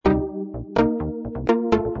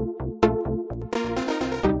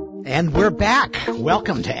And we're back.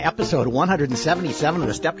 Welcome to episode 177 of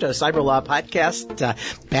the Steptoe Cyberlaw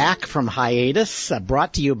Podcast. Back from hiatus,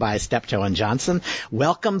 brought to you by Steptoe & Johnson.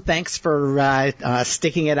 Welcome. Thanks for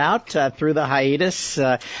sticking it out through the hiatus.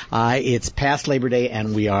 It's past Labor Day,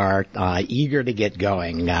 and we are eager to get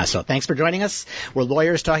going. So thanks for joining us. We're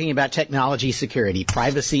lawyers talking about technology, security,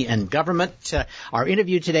 privacy, and government. Our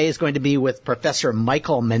interview today is going to be with Professor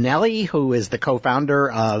Michael Mainelli, who is the co-founder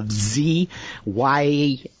of ZYZen,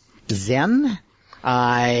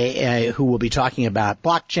 who will be talking about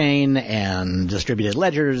blockchain and distributed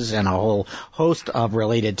ledgers and a whole host of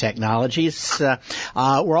related technologies.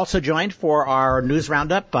 We're also joined for our news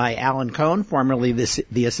roundup by Alan Cohn, formerly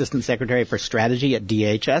the Assistant Secretary for Strategy at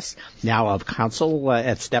DHS, now of counsel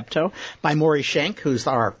at Steptoe, by Maury Shenk, who's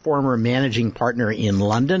our former managing partner in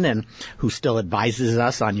London and who still advises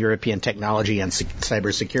us on European technology and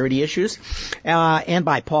cybersecurity issues, and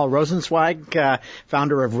by Paul Rosenzweig,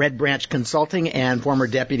 founder of Red Branch Consulting and former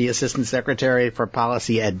Deputy Assistant Secretary for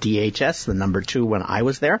Policy at DHS, the number 2 when I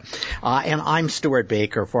was there. And I'm Stewart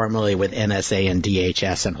Baker, formerly with NSA and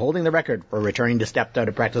DHS, and holding the record for returning to Steptoe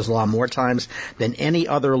to practice law more times than any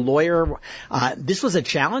other lawyer. This was a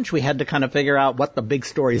challenge. We had to kind of figure out what the big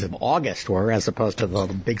stories of August were as opposed to the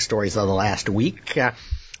big stories of the last week.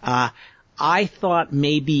 I thought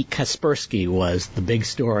maybe Kaspersky was the big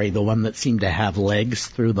story, the one that seemed to have legs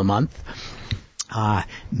through the month.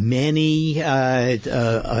 Many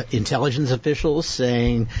intelligence officials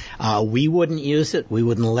saying we wouldn't use it, we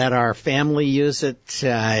wouldn't let our family use it.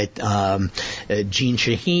 Jean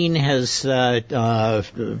Shaheen has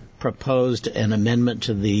proposed an amendment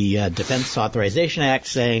to the Defense Authorization Act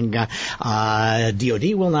saying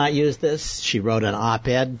DOD will not use this. She wrote an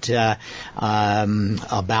op-ed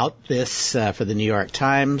about this for the New York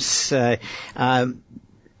Times.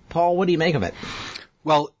 Paul, what do you make of it?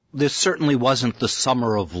 Well, this certainly wasn't the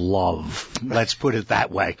summer of love. Let's put it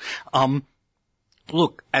that way.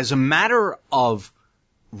 Look, as a matter of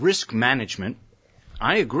risk management,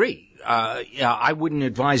 I agree. I wouldn't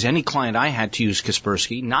advise any client I had to use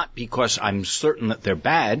Kaspersky, not because I'm certain that they're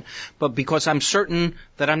bad, but because I'm certain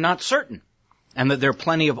that I'm not certain, and that there are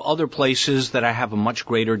plenty of other places that I have a much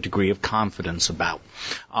greater degree of confidence about.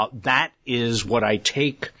 That is what I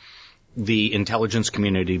take the intelligence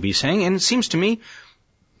community to be saying, and it seems to me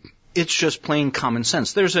it's just plain common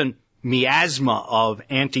sense. There's a miasma of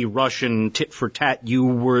anti-Russian tit-for-tat,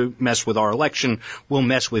 you mess with our election, we'll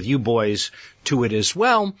mess with you boys to it as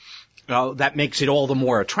well. That makes it all the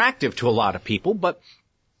more attractive to a lot of people, but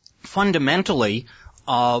fundamentally,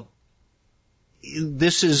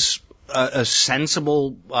 this is a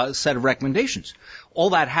sensible set of recommendations.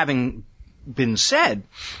 All that having been said,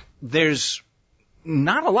 there's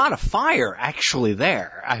not a lot of fire actually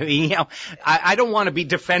there. I mean, I don't want to be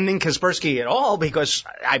defending Kaspersky at all because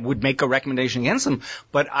I would make a recommendation against them.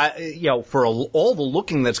 But for all the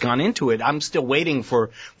looking that's gone into it, I'm still waiting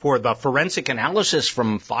for the forensic analysis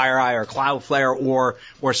from FireEye or Cloudflare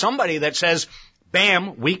or somebody that says,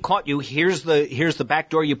 bam, we caught you. Here's the back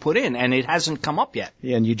door you put in, and it hasn't come up yet.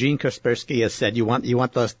 Yeah, and Eugene Kaspersky has said, you want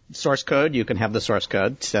the source code, you can have the source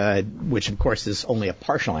code, which of course is only a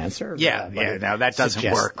partial answer. Yeah. Now that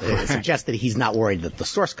doesn't work. It suggests that he's not worried that the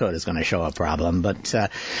source code is going to show a problem. But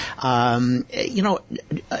Senator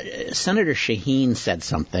Shaheen said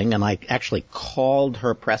something, and I actually called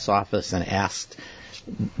her press office and asked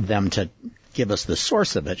them to give us the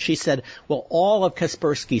source of it. She said, well, all of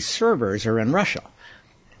Kaspersky's servers are in Russia.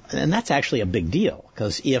 And that's actually a big deal,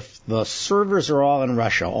 because if the servers are all in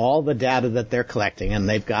Russia, all the data that they're collecting, and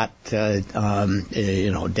they've got,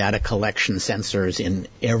 data collection sensors in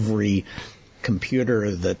every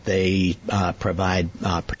computer that they provide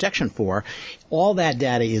protection for, all that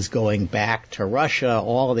data is going back to Russia.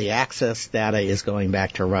 All the access data is going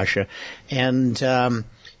back to Russia. And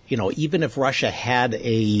even if Russia had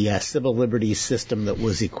a civil liberties system that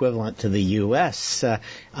was equivalent to the U.S.,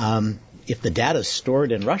 if the data is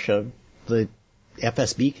stored in Russia, the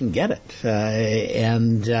FSB can get it,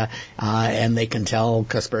 and they can tell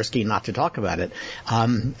Kaspersky not to talk about it.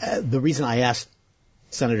 The reason I asked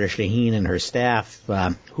Senator Shaheen and her staff,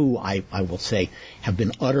 who I will say have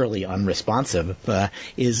been utterly unresponsive,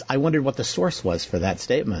 is I wondered what the source was for that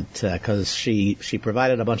statement, because she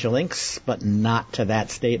provided a bunch of links, but not to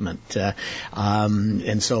that statement.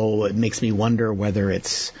 And so it makes me wonder whether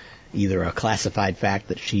it's either a classified fact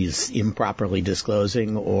that she's improperly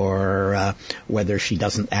disclosing, or whether she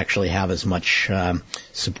doesn't actually have as much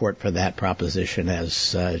support for that proposition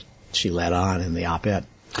as she let on in the op-ed.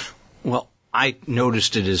 Well, I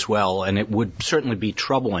noticed it as well, and it would certainly be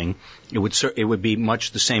troubling. It would be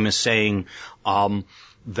much the same as saying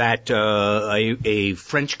that a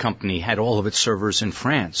French company had all of its servers in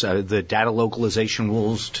France. The data localization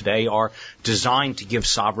rules today are designed to give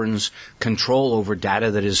sovereigns control over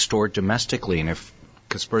data that is stored domestically, and if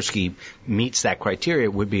Kaspersky meets that criteria,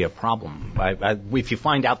 it would be a problem. If you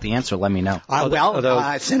find out the answer, let me know.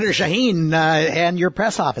 Senator Shaheen and your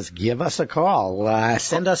press office, give us a call.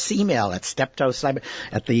 Send us email at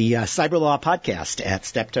at the Cyberlaw Podcast at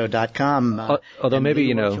steptoe.com. Although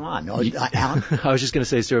maybe, Alan? I was just going to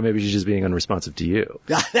say, Stuart, maybe she's just being unresponsive to you.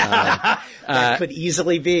 That could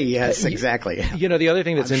easily be, yes, exactly. The other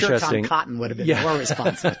thing that's interesting. Tom Cotton would have been more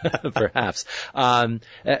responsive. Perhaps. And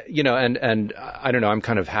I don't know, I'm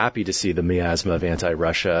kind of happy to see the miasma of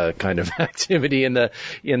anti-Russia kind of activity in the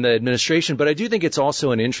administration, but I do think it's also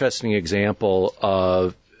an interesting example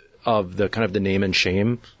of the kind of the name and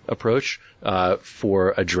shame approach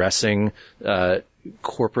for addressing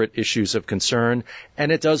corporate issues of concern,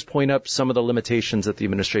 and it does point up some of the limitations that the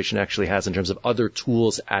administration actually has in terms of other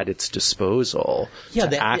tools at its disposal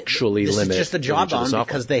to actually limit. This is just a jawbone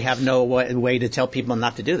because they have no way to tell people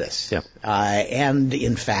not to do this. Yeah. And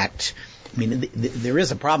in fact, I mean, there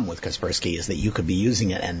is a problem with Kaspersky is that you could be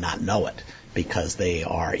using it and not know it because they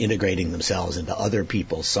are integrating themselves into other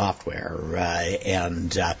people's software.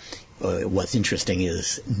 What's interesting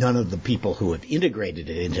is none of the people who have integrated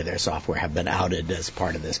it into their software have been outed as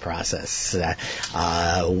part of this process,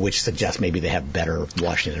 which suggests maybe they have better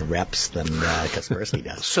Washington reps than Kaspersky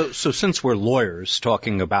does. So since we're lawyers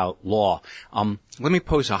talking about law, let me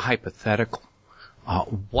pose a hypothetical.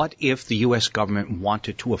 What if the U.S. government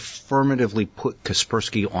wanted to affirmatively put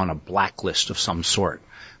Kaspersky on a blacklist of some sort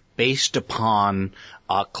based upon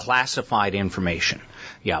classified information?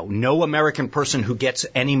 Yeah, no American person who gets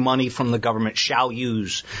any money from the government shall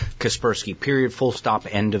use Kaspersky, period, full stop,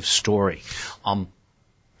 end of story.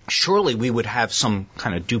 Surely we would have some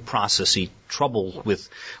kind of due process-y trouble with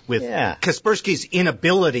Kaspersky's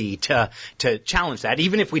inability to challenge that,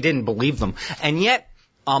 even if we didn't believe them. And yet,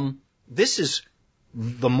 this is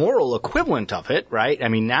the moral equivalent of it, right? I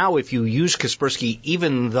mean, now if you use Kaspersky,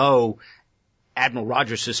 even though Admiral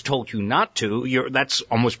Rogers has told you not to, that's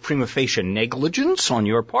almost prima facie negligence on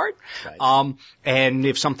your part. Right. And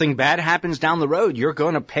if something bad happens down the road, you're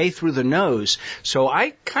going to pay through the nose. So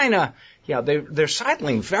I kind of, they're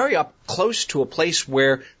sidling very up close to a place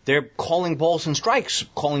where they're calling balls and strikes,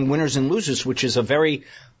 calling winners and losers, which is a very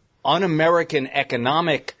un-American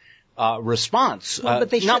economic response,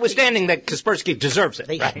 notwithstanding that Kaspersky deserves it.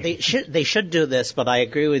 They should do this, but I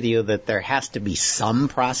agree with you that there has to be some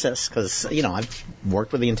process because, I've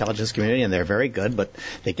worked with the intelligence community and they're very good, but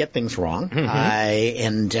they get things wrong.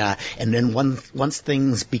 Mm-hmm. And then once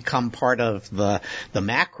things become part of the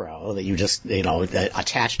macro that you just,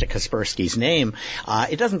 attach to Kaspersky's name,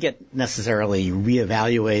 it doesn't get necessarily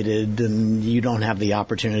reevaluated, and you don't have the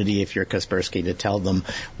opportunity, if you're Kaspersky, to tell them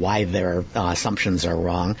why their assumptions are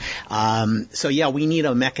wrong. We need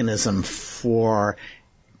a mechanism for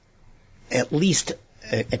at least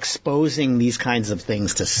exposing these kinds of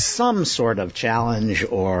things to some sort of challenge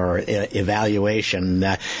or evaluation.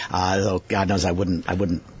 Though God knows I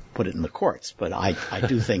wouldn't put it in the courts, but I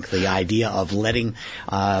do think the idea of letting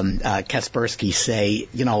Kaspersky say,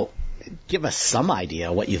 give us some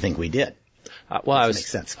idea what you think we did. Makes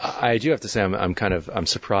sense. I do have to say I'm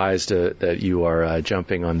surprised that you are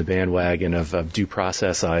jumping on the bandwagon of due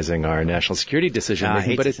processizing our national security decision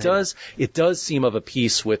making, but it does seem of a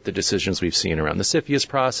piece with the decisions we've seen around the CFIUS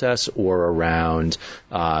process or around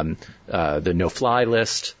the no-fly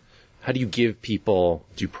list. How do you give people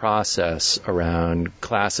due process around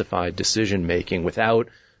classified decision making without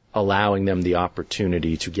allowing them the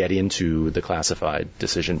opportunity to get into the classified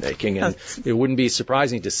decision making? And it wouldn't be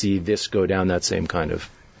surprising to see this go down that same kind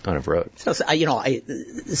of road. So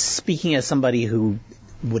speaking as somebody who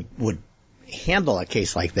would handle a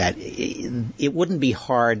case like that, it wouldn't be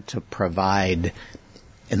hard to provide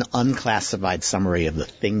an unclassified summary of the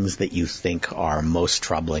things that you think are most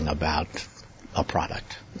troubling about a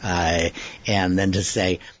product. And then to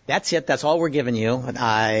say, that's it, that's all we're giving you.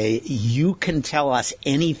 You can tell us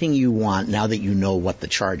anything you want now that you know what the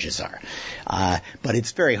charges are. But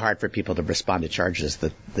it's very hard for people to respond to charges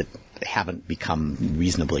that haven't become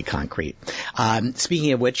reasonably concrete.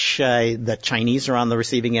 Speaking of which, the Chinese are on the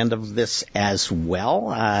receiving end of this as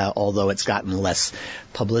well, although it's gotten less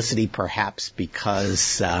publicity perhaps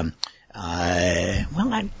because I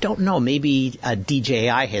don't know. Maybe DJI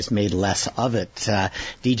has made less of it.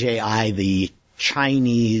 DJI, the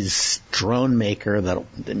Chinese drone maker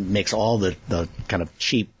that makes all the kind of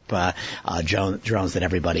cheap drones that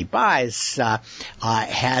everybody buys,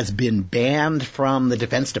 has been banned from the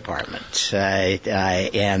Defense Department,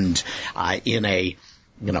 and in a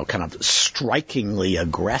kind of strikingly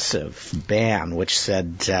aggressive ban, which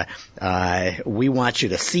said, we want you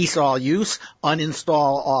to cease all use,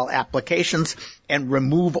 uninstall all applications, and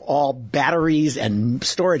remove all batteries and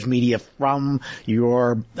storage media from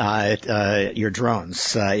your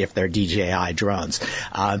drones, if they're DJI drones.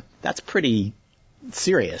 That's pretty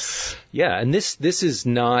serious. Yeah, and this is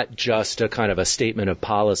not just a kind of a statement of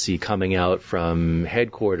policy coming out from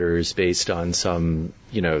headquarters based on some,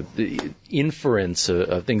 the inference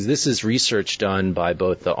of things. This is research done by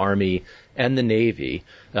both the Army and the Navy,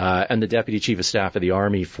 and the Deputy Chief of Staff of the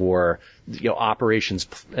Army for operations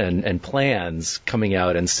and plans coming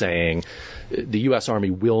out and saying the U.S. Army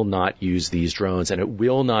will not use these drones, and it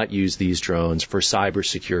will not use these drones for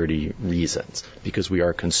cybersecurity reasons, because we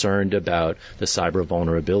are concerned about the cyber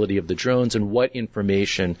vulnerability of the drones and what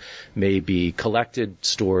information may be collected,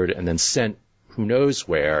 stored, and then sent who knows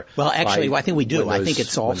where. Well, actually, I think we do. I think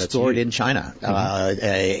it's all stored in China,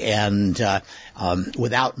 and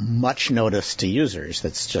without much notice to users.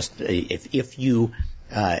 That's just if you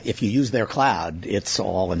use their cloud, it's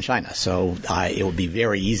all in China. So it will be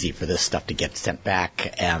very easy for this stuff to get sent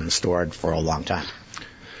back and stored for a long time.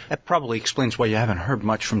 That probably explains why you haven't heard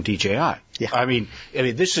much from DJI. Yeah. I mean,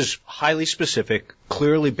 this is highly specific,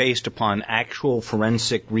 clearly based upon actual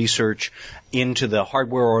forensic research into the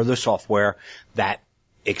hardware or the software that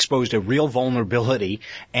exposed a real vulnerability.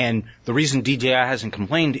 And the reason DJI hasn't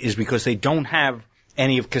complained is because they don't have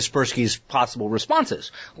any of Kaspersky's possible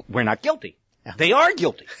responses. We're not guilty. Yeah. They are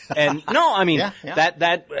guilty. And no, I mean,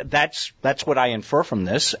 that's what I infer from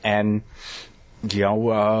this. And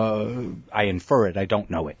I infer it. I don't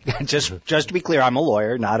know it. just to be clear, I'm a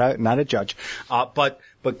lawyer, not a judge. But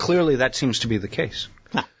clearly that seems to be the case.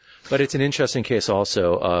 But it's an interesting case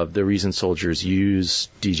also of the reason soldiers use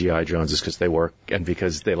DJI drones is because they work and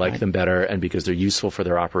because they like them better and because they're useful for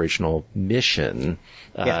their operational mission.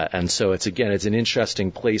 And so it's an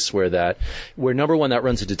interesting place where number one, that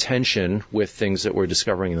runs into tension with things that we're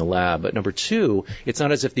discovering in the lab. But number two, it's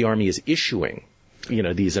not as if the Army is issuing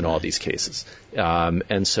these in all these cases.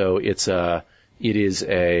 And so it's a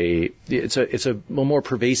more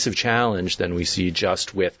pervasive challenge than we see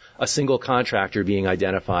just with a single contractor being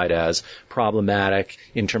identified as problematic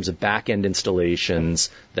in terms of back-end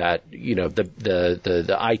installations that,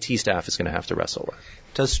 the IT staff is going to have to wrestle with.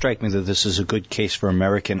 It does strike me that this is a good case for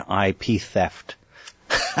American IP theft.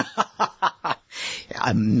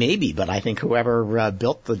 Maybe, but I think whoever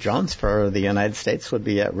built the drones for the United States would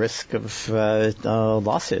be at risk of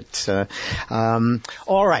lawsuits. All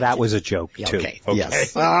right. That was a joke, too. Okay.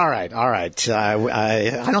 Yes. All right.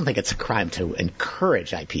 I don't think it's a crime to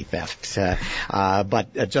encourage IP theft,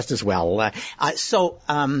 but just as well. So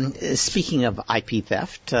speaking of IP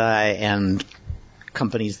theft and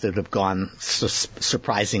companies that have gone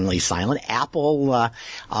surprisingly silent. Apple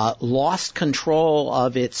lost control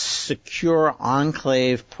of its secure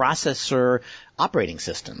enclave processor operating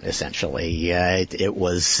system, essentially. It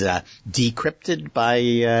was decrypted by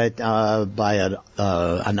an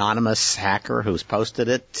anonymous hacker who's posted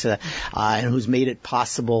it and who's made it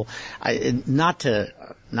possible not to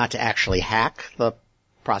actually hack the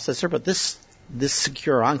processor, but this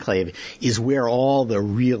secure enclave is where all the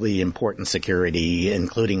really important security,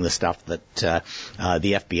 including the stuff that the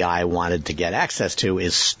FBI wanted to get access to,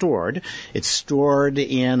 is stored. It's stored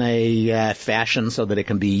in a fashion so that it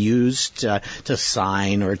can be used to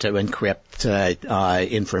sign or to encrypt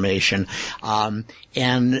information.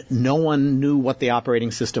 And no one knew what the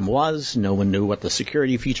operating system was. No one knew what the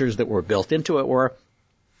security features that were built into it were.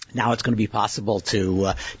 Now it's going to be possible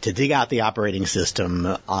to dig out the operating system,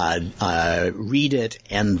 read it,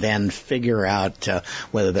 and then figure out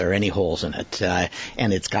whether there are any holes in it.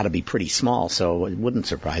 And it's got to be pretty small, so it wouldn't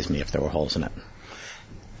surprise me if there were holes in it.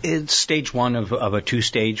 It's stage one of a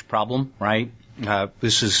two-stage problem, right?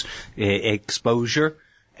 This is exposure,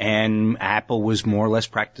 and Apple was more or less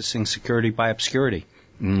practicing security by obscurity.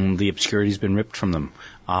 The obscurity's been ripped from them.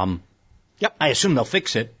 Yep, I assume they'll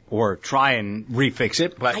fix it or try and refix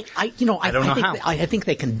it, but I don't know how. I think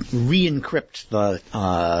they can re-encrypt the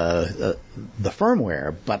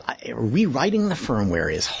firmware, but rewriting the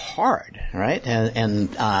firmware is hard, right?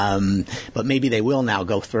 But maybe they will now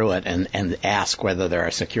go through it and ask whether there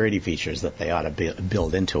are security features that they ought to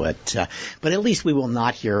build into it. But at least we will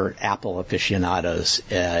not hear Apple aficionados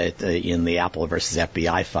in the Apple versus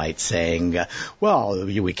FBI fight saying, well,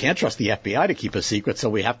 we can't trust the FBI to keep a secret, so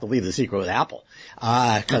we have to leave the secret with Apple.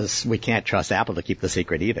 Because we can't trust Apple to keep the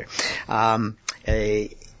secret either.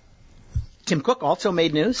 Tim Cook also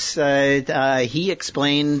made news. He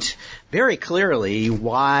explained very clearly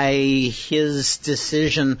why his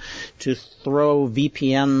decision to throw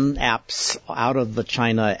VPN apps out of the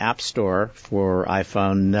China App Store for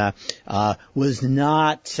iPhone was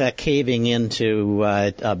not caving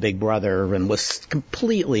into Big Brother and was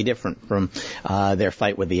completely different from their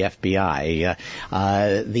fight with the FBI.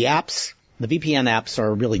 The VPN apps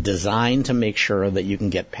are really designed to make sure that you can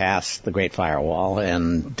get past the Great Firewall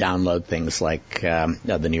and download things like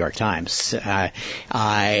the New York Times.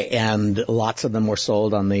 And lots of them were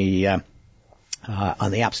sold on the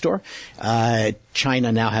App Store.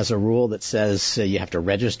 China now has a rule that says you have to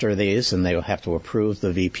register these, and they will have to approve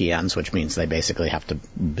the VPNs, which means they basically have to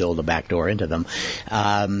build a backdoor into them.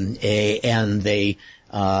 And they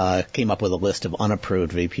came up with a list of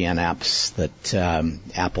unapproved VPN apps that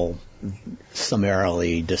Apple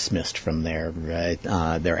summarily dismissed from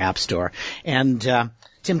their App Store. And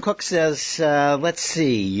Tim Cook says, let's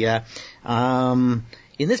see, in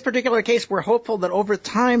this particular case, we're hopeful that over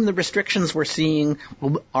time the restrictions we're seeing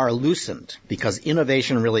are loosened because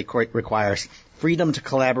innovation really requires freedom to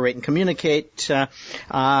collaborate and communicate.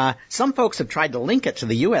 Some folks have tried to link it to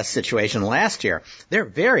the U.S. situation last year. They're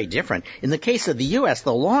very different. In the case of the U.S.,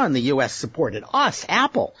 the law in the U.S. supported us,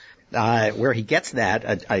 Apple. Where he gets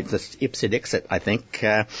that, just ipsit dixit, I think,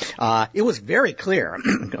 it was very clear,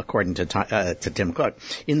 according to Tim Cook.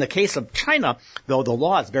 In the case of China, though, the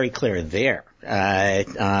law is very clear there.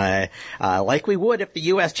 Like we would if the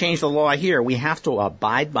U.S. changed the law here, we have to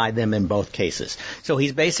abide by them in both cases. So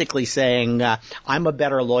he's basically saying, I'm a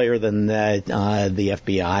better lawyer than the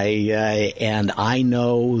FBI, and I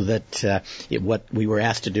know that what we were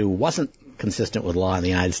asked to do wasn't consistent with law in the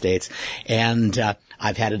United States, and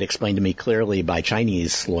I've had it explained to me clearly by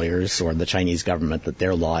Chinese lawyers or the Chinese government that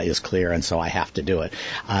their law is clear, and so I have to do it.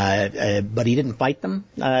 But he didn't fight them,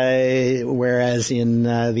 whereas in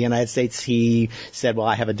the United States he said, well,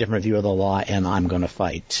 I have a different view of the law, and I'm going to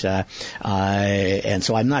fight. And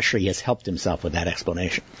so I'm not sure he has helped himself with that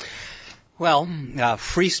explanation. Well,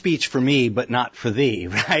 free speech for me, but not for thee,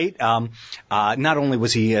 right? Not only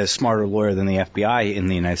was he a smarter lawyer than the FBI in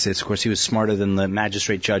the United States, of course, he was smarter than the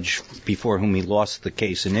magistrate judge before whom he lost the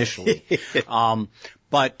case initially.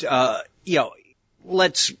 But I don't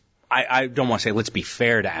want to say let's be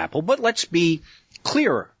fair to Apple, but let's be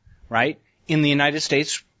clearer, right? In the United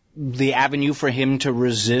States, the avenue for him to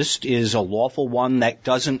resist is a lawful one that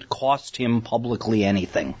doesn't cost him publicly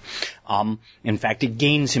anything. In fact, it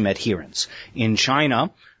gains him adherence. In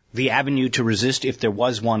China, the avenue to resist, if there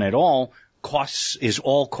was one at all, is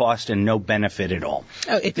all cost and no benefit at all.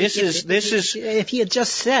 If he had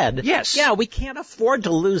just said, yes, yeah, we can't afford to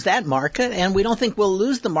lose that market, and we don't think we'll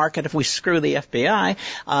lose the market if we screw the FBI.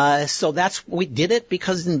 So we did it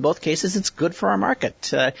because in both cases it's good for our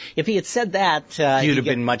market. If he had said that, you'd have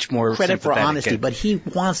been much more credit for honesty. But he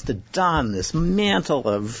wants to don this mantle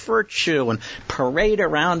of virtue and parade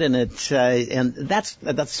around in it, and that's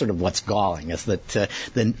sort of what's galling, is that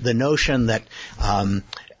the notion that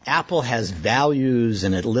Apple has values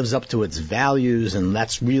and it lives up to its values, and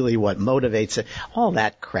that's really what motivates it. All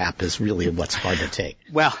that crap is really what's hard to take.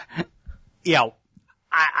 Well,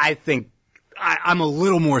 I think I'm a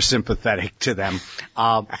little more sympathetic to them.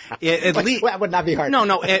 That would not be hard.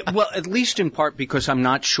 No. At least in part because I'm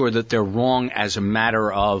not sure that they're wrong as a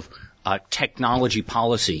matter of technology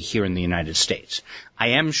policy here in the United States.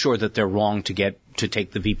 I am sure that they're wrong to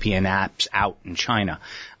take the VPN apps out in China.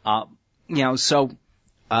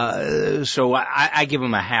 So I give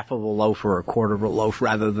them a half of a loaf or a quarter of a loaf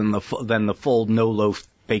rather than the full no loaf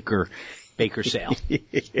baker sale.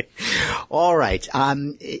 All right.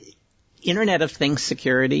 Internet of Things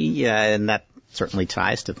security, and that certainly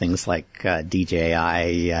ties to things like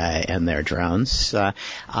DJI and their drones. There's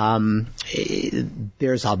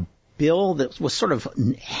a bill that was sort of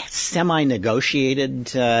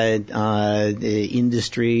semi-negotiated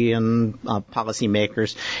industry and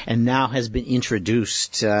policymakers, and now has been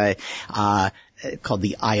introduced called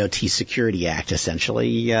the IoT Security Act,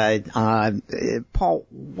 essentially. Paul,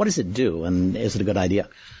 what does it do, and is it a good idea?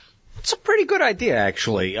 It's a pretty good idea,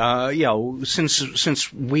 actually.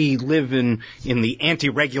 Since we live in the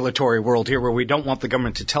anti-regulatory world here where we don't want the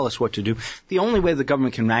government to tell us what to do, the only way the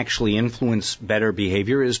government can actually influence better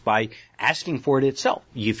behavior is by asking for it itself.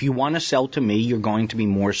 If you want to sell to me, you're going to be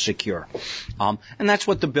more secure. And that's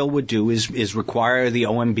what the bill would do, is require the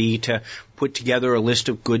OMB to put together a list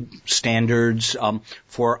of good standards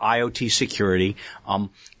for IoT security.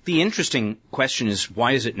 The interesting question is,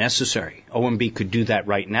 why is it necessary? OMB could do that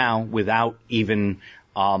right now without even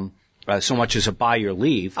so much as a buy your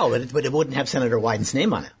leave. Oh, but it wouldn't have Senator Wyden's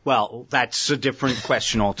name on it. Well, that's a different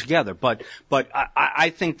question altogether. But I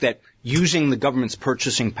think that using the government's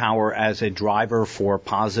purchasing power as a driver for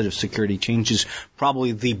positive security change is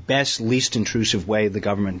probably the best, least intrusive way the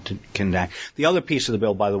government can act. The other piece of the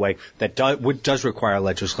bill, by the way, that does require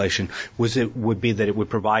legislation would be that it would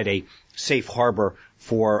provide a safe harbor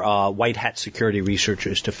for white hat security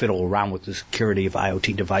researchers to fiddle around with the security of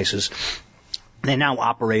IoT devices. They now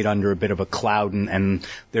operate under a bit of a cloud, and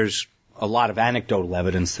there's a lot of anecdotal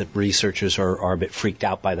evidence that researchers are a bit freaked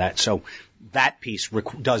out by that. So that piece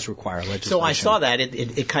does require legislation. So I saw that.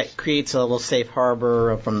 It creates a little safe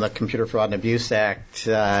harbor from the Computer Fraud and Abuse Act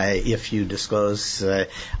if you disclose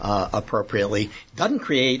appropriately. Doesn't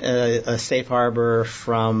create a safe harbor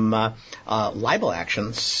from libel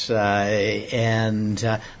actions. And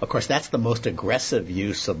of course, that's the most aggressive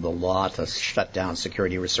use of the law to shut down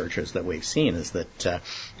security researchers that we've seen, is that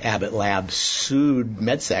Abbott Labs sued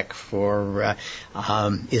MedSec for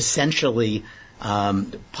essentially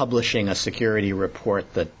publishing a security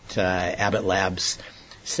report that Abbott Labs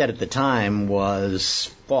said at the time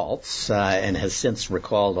was false, and has since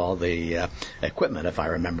recalled all the equipment, if I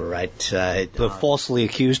remember right. The falsely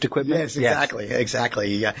accused equipment? Yes,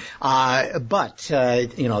 exactly. But they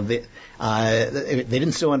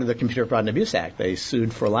didn't sue under the Computer Fraud and Abuse Act. They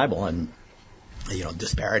sued for libel and,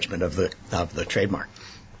 disparagement of the trademark.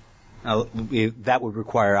 That would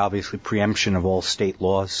require, obviously, preemption of all state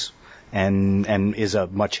laws. And is a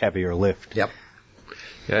much heavier lift. Yep.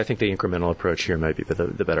 Yeah, I think the incremental approach here might be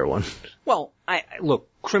the better one. Well, look,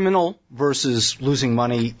 criminal versus losing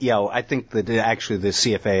money. I think that actually the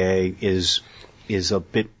CFAA is a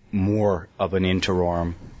bit more of an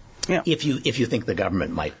interim. Yeah. If you think the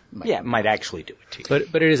government might actually do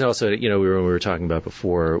it. But it is also, when we were talking about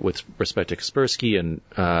before with respect to Kaspersky, and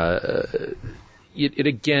it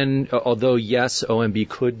again, although yes, OMB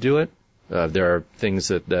could do it. There are things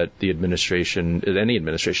that the administration, any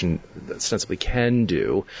administration ostensibly can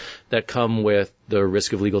do, that come with the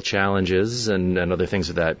risk of legal challenges and other things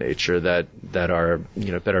of that nature that are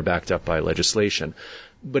better backed up by legislation.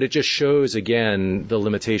 But it just shows again the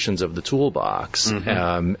limitations of the toolbox,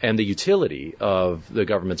 and the utility of the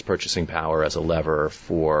government's purchasing power as a lever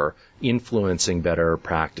for influencing better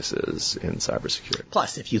practices in cybersecurity.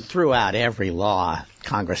 Plus, if you threw out every law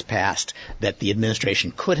Congress passed that the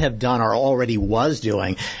administration could have done or already was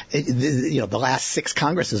doing, the last 6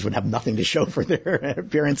 Congresses would have nothing to show for their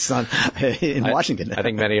appearance in Washington. I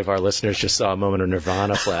think many of our listeners just saw a moment of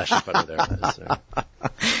nirvana flash in front of their eyes.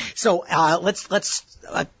 So let's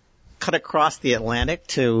cut across the Atlantic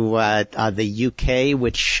to the UK,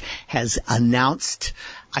 which has announced,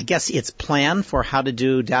 I guess, its plan for how to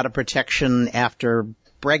do data protection after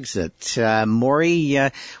Brexit. Maury,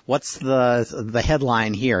 what's the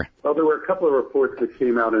headline here? Well, there were a couple of reports that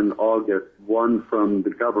came out in August. One from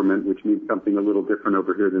the government, which means something a little different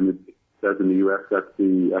over here than it does in the U.S. That's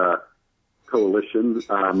the coalition,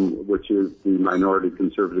 which is the minority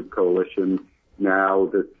conservative coalition now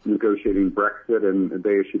that's negotiating Brexit, and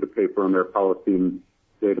they issued a paper on their policy and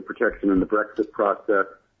data protection in the Brexit process.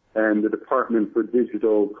 And the Department for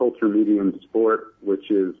Digital, Culture, Media, and Sport, which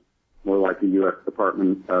is more like the U.S.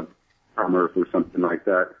 Department of Commerce or something like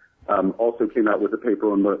that, also came out with a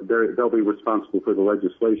paper on they'll be responsible for the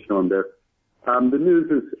legislation on this. The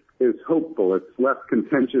news is hopeful. It's less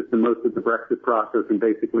contentious than most of the Brexit process, and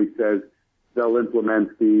basically says they'll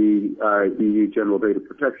implement the EU General Data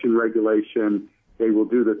Protection Regulation. They will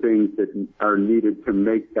do the things that are needed to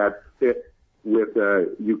make that fit with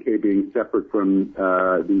UK being separate from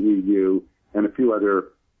the EU, and a few other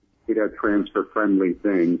data transfer-friendly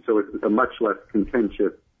things. So it's a much less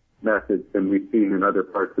contentious method than we've seen in other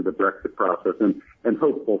parts of the Brexit process, and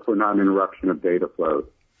hopeful for non-interruption of data flows.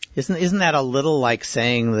 Isn't that a little like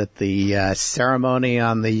saying that the ceremony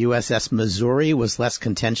on the USS Missouri was less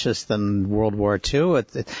contentious than World War II?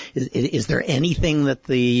 Is there anything that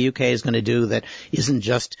the UK is going to do that isn't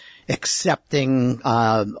just accepting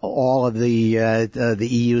all of the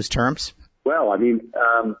EU's terms? Well, I mean,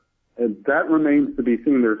 that remains to be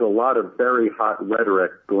seen. There's a lot of very hot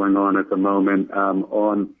rhetoric going on at the moment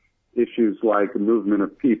on issues like movement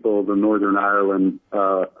of people, the Northern Ireland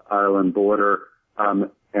border,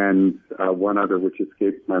 and one other which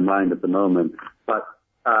escapes my mind at the moment, but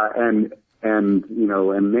and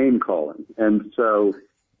name calling. And so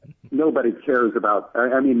nobody cares about,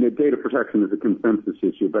 the data protection is a consensus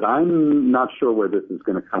issue, but I'm not sure where this is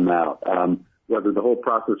going to come out. whether the whole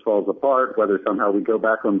process falls apart, whether somehow we go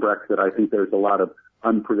back on Brexit, I think there's a lot of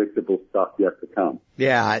unpredictable stuff yet to come.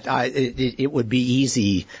 Yeah, it would be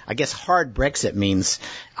easy. I guess hard Brexit means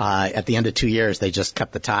at the end of 2 years they just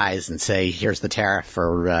cut the ties and say, here's the tariff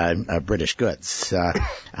for British goods,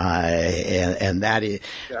 and that's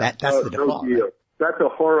the default. That's a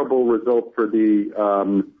horrible result for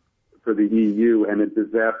the EU and a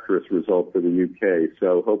disastrous result for the UK.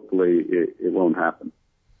 So hopefully it won't happen.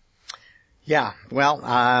 Yeah, well,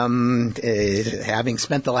 having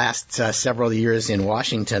spent the last several years in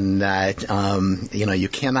Washington, you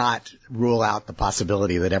cannot rule out the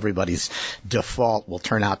possibility that everybody's default will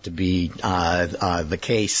turn out to be the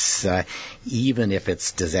case, even if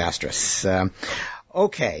it's disastrous.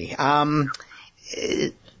 Okay.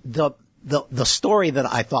 The story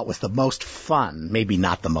that I thought was the most fun, maybe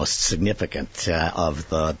not the most significant of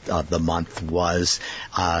the month, was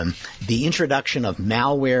the introduction of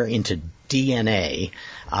malware into DNA,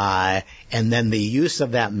 and then the use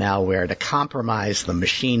of that malware to compromise the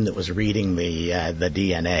machine that was reading the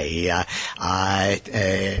DNA.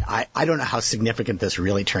 I don't know how significant this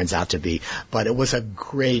really turns out to be, but it was a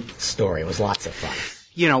great story. It was lots of fun.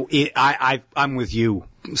 I'm with you,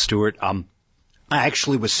 Stewart. I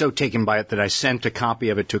actually was so taken by it that I sent a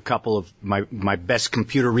copy of it to a couple of my best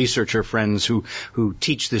computer researcher friends who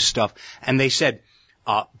teach this stuff, and they said,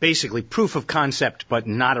 basically proof of concept, but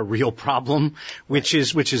not a real problem, which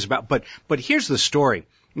is about, but here's the story.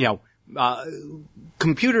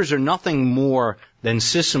 Computers are nothing more than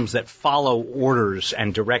systems that follow orders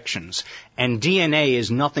and directions, and DNA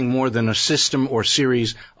is nothing more than a system or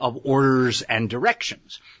series of orders and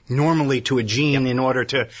directions, normally to a gene in order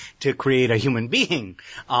to create a human being.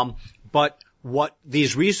 But what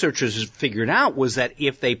these researchers figured out was that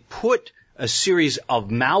if they put a series of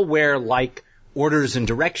malware-like orders and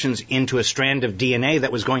directions into a strand of DNA that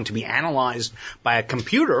was going to be analyzed by a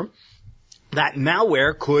computer, that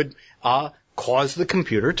malware could cause the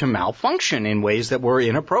computer to malfunction in ways that were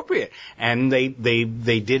inappropriate. And they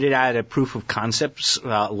did it at a proof of concepts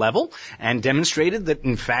level and demonstrated that,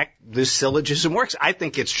 in fact, this syllogism works. I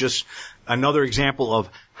think it's just another example of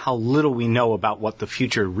how little we know about what the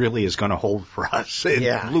future really is going to hold for us.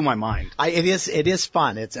 It blew my mind. It is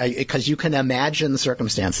fun. It's because you can imagine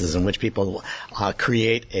circumstances in which people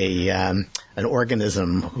create an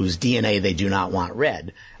organism whose DNA they do not want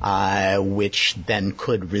read, which then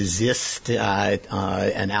could resist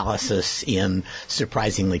analysis in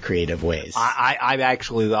surprisingly creative ways.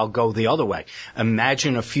 I'll go the other way.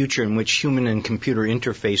 Imagine a future in which human and computer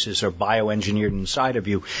interfaces are bioengineered inside of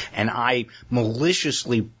you, and I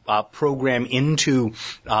maliciously program into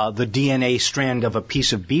the DNA strand of a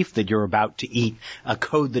piece of beef that you're about to eat a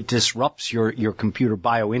code that disrupts your computer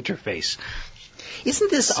biointerface.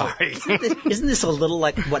 Isn't this a little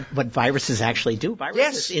like what viruses actually do?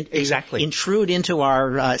 Viruses exactly. intrude into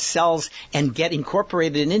our cells and get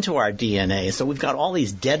incorporated into our DNA. So we've got all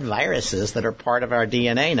these dead viruses that are part of our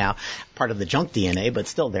DNA now, part of the junk DNA, but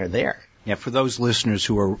still they're there. Yeah, for those listeners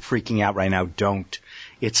who are freaking out right now, don't.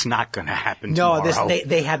 It's not going to happen tomorrow. No,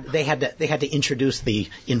 they had to introduce the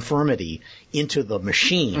infirmity into the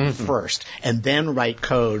machine first, and then write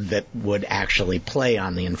code that would actually play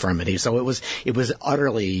on the infirmity. So it was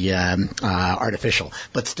utterly artificial,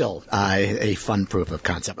 but still a fun proof of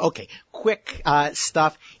concept. Okay, quick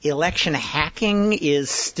stuff. Election hacking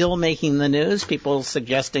is still making the news. People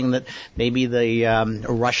suggesting that maybe the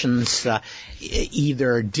Russians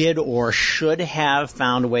either did or should have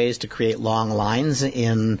found ways to create long lines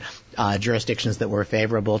in jurisdictions that were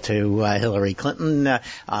favorable to Hillary Clinton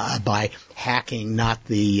by hacking not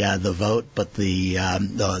the vote, but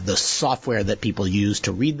the software that people use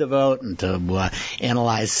to read the vote and to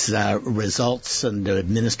analyze results and to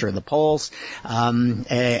administer the polls.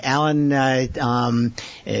 Alan,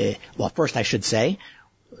 well, first I should say,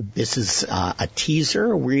 this is a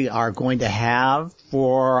teaser we are going to have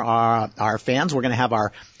for our fans. We're going to have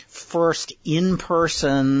our first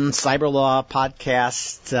in-person Cyberlaw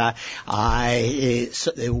podcast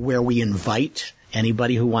where we invite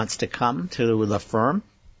anybody who wants to come to the firm.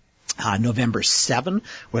 November 7,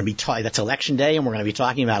 we're going to be talking, that's election day, and we're going to be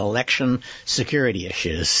talking about election security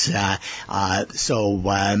issues. So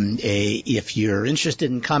if you're interested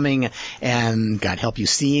in coming and God help you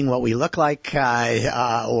seeing what we look like,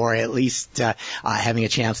 or at least having a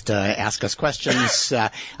chance to ask us questions,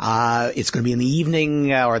 it's going to be in the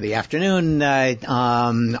evening or the afternoon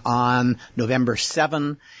on November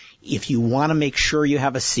 7. If you want to make sure you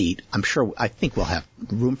have a seat, I think we'll have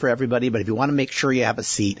room for everybody, but if you want to make sure you have a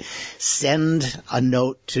seat, send a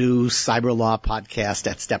note to Cyberlaw Podcast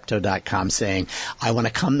at steptoe.com saying, I want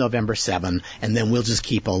to come November 7, and then we'll just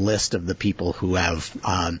keep a list of the people who have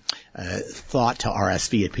thought to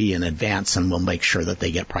RSVP in advance, and we'll make sure that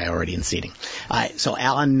they get priority in seating. So,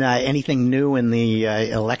 Alan, anything new in the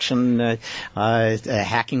election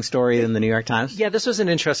hacking story in the New York Times? Yeah, this was an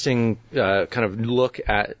interesting kind of look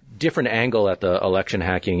at different angle at the election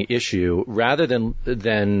hacking issue, rather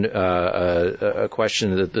than a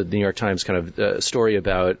question that the New York Times kind of story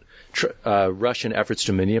about Russian efforts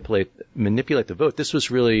to manipulate the vote. This was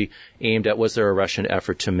really aimed at, was there a Russian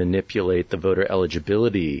effort to manipulate the voter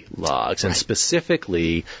eligibility logs, and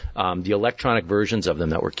specifically the electronic versions of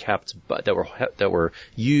them that were kept, that were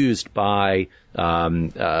used by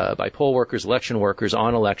poll workers, election workers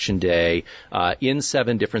on election day in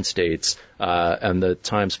 7 different states, and the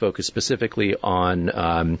Times focused specifically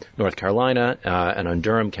on North Carolina and on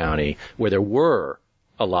Durham County, where there were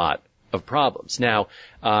a lot of problems. Now,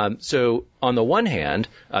 so on the one hand,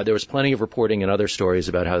 there was plenty of reporting and other stories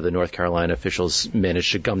about how the North Carolina officials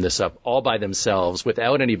managed to gum this up all by themselves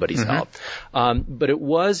without anybody's help. But it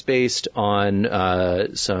was based on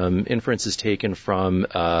some inferences taken from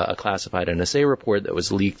a classified NSA report that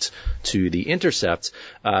was leaked to The Intercept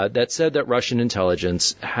that said that Russian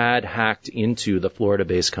intelligence had hacked into the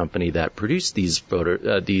Florida-based company that produced these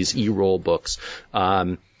e-roll books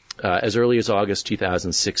as early as August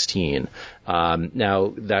 2016.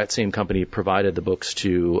 Now, that same company provided the books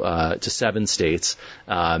to 7 states.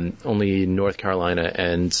 Only North Carolina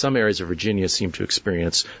and some areas of Virginia seem to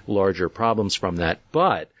experience larger problems from that.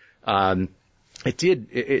 But it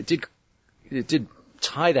did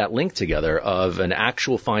tie that link together of an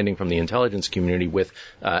actual finding from the intelligence community with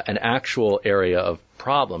an actual area of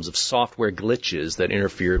problems, of software glitches that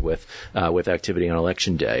interfered with activity on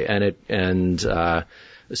election day,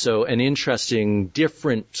 so an interesting,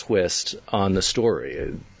 different twist on the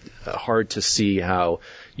story. Hard to see how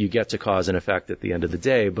you get to cause and effect at the end of the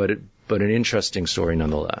day, but an interesting story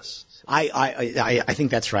nonetheless. I think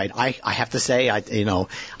that's right. I have to say,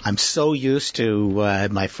 I'm so used to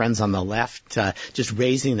my friends on the left just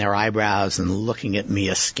raising their eyebrows and looking at me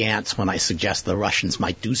askance when I suggest the Russians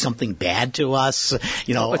might do something bad to us.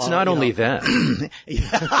 It's not only that.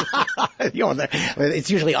 It's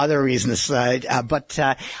usually other reasons, but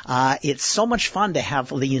it's so much fun to have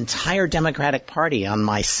the entire Democratic Party on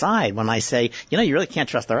my side when I say, you really can't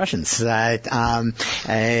trust the Russians.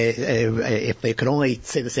 If they could only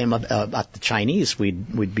say the same about the Chinese,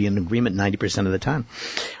 we'd be in agreement 90% of the time.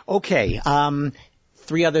 Okay,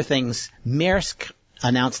 3 other things. Maersk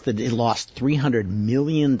announced that it lost $300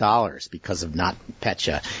 million because of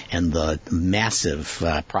NotPetya and the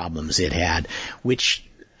massive problems it had, which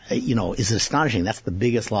is astonishing. That's the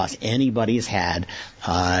biggest loss anybody's had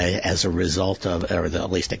as a result of, or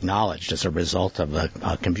at least acknowledged as a result of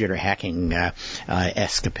a computer hacking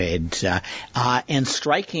escapade. And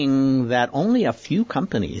striking that only a few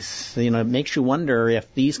companies, it makes you wonder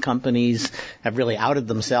if these companies have really outed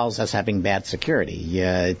themselves as having bad security.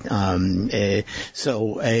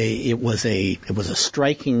 So it was a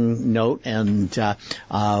striking note, and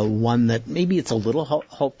one that maybe it's a little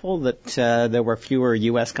hopeful that there were fewer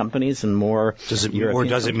U.S. companies and more European or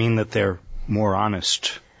does it mean that they're more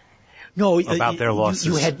honest? No, about their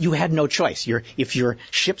losses. You had no choice. If your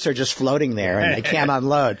ships are just floating there and they can't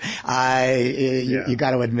unload, you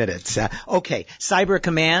got to admit it. Okay, Cyber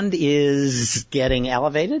Command is getting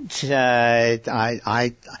elevated.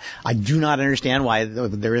 I do not understand why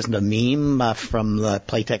there isn't a meme from the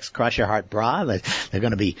Playtex Cross Your Heart bra. They're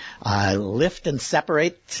going to be lift and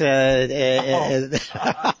separate.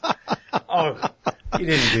 You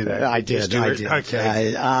didn't do that. I did.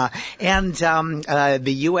 Okay. And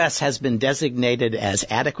the U.S. has been designated as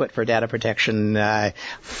adequate for data protection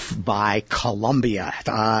by Colombia.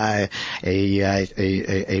 A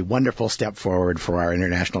wonderful step forward for our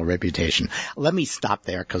international reputation. Let me stop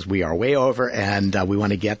there because we are way over, and we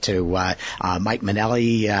want to get to Mike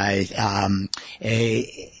Mainelli.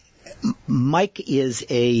 Mike is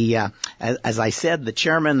as I said, the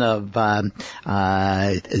chairman of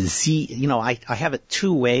Z. I have it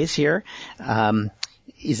 2 ways here.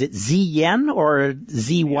 Is it Z-Yen or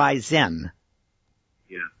Z-Y-Zen?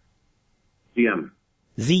 Yeah. Z-Yen.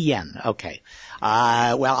 Z-Yen. Okay.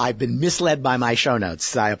 Well, I've been misled by my show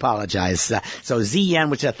notes. I apologize. So Z-Yen,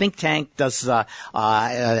 which is a think tank, does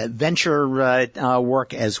venture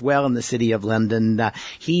work as well in the city of London.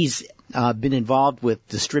 He's been involved with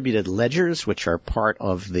distributed ledgers, which are part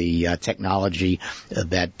of the technology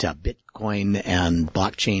that Bitcoin and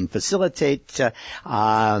blockchain facilitate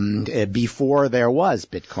before there was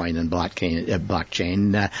Bitcoin and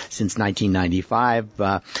blockchain since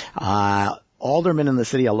 1995. Alderman in the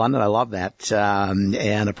City of London, I love that,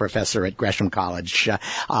 and a professor at Gresham College.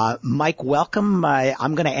 Mike, welcome.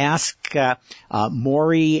 I'm going to ask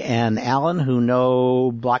Maury and Alan, who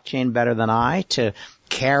know blockchain better than I, to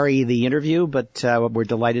carry the interview, but we're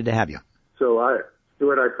delighted to have you. So,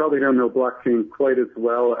 Stuart, I probably don't know blockchain quite as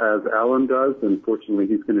well as Alan does. Unfortunately,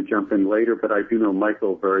 he's going to jump in later, but I do know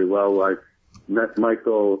Michael very well. I met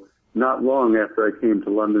Michael not long after I came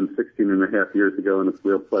to London 16 and a half years ago, and it's a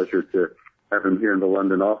real pleasure to have him here in the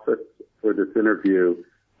London office for this interview.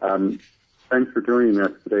 Thanks for joining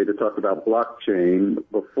us today to talk about blockchain.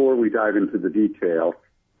 Before we dive into the detail,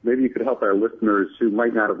 maybe you could help our listeners who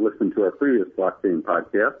might not have listened to our previous blockchain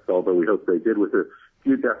podcast, although we hope they did, with a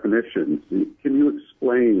few definitions. Can you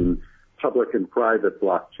explain public and private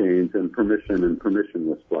blockchains and permission and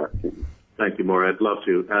permissionless blockchains? Thank you, Maury. I'd love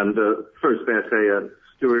to. And first, may I say,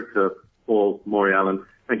 Stewart, Paul, Maury, Alan,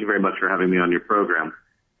 thank you very much for having me on your program.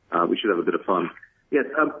 We should have a bit of fun. Yes,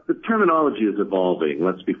 the terminology is evolving.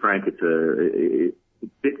 Let's be frank.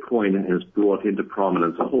 Bitcoin has brought into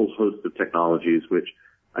prominence a whole host of technologies which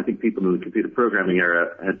I think people in the computer programming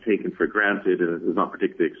era had taken for granted, and it was not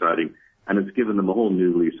particularly exciting, and it's given them a whole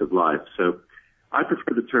new lease of life. So I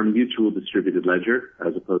prefer the term mutual distributed ledger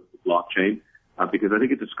as opposed to blockchain, because I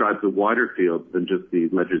think it describes a wider field than just the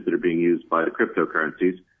ledgers that are being used by the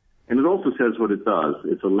cryptocurrencies. And it also says what it does.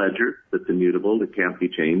 It's a ledger that's immutable. It can't be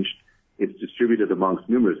changed. It's distributed amongst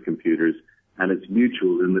numerous computers, and it's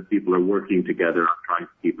mutual in that people are working together on trying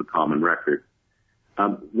to keep a common record.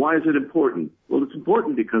 Why is it important? Well, it's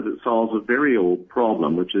important because it solves a very old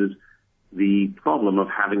problem, which is the problem of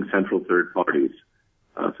having central third parties.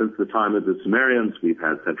 Since the time of the Sumerians, we've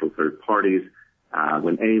had central third parties.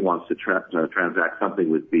 When A wants to transact something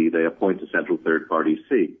with B, they appoint a central third party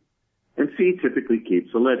C. And C typically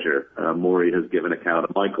keeps a ledger. Maury has given account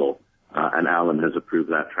of Michael, and Alan has approved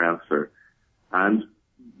that transfer. And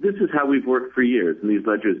this is how we've worked for years. And these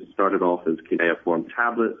ledgers started off as cuneiform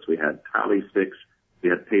tablets. We had tally sticks. We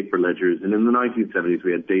had paper ledgers. And in the 1970s,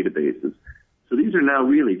 we had databases. So these are now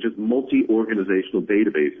really just multi-organizational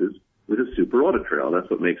databases with a super audit trail. That's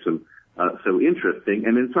what makes them so interesting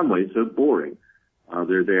and in some ways so boring.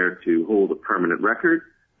 They're there to hold a permanent record.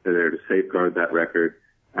 They're there to safeguard that record.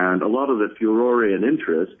 And a lot of the furore and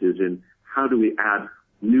interest is in how do we add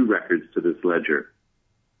new records to this ledger.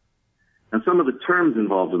 And some of the terms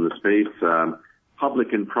involved in the space,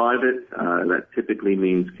 public and private, that typically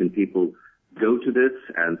means can people go to this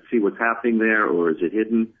and see what's happening there, or is it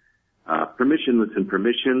hidden? Permissionless and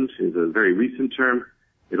permissioned is a very recent term.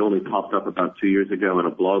 It only popped up about 2 years ago in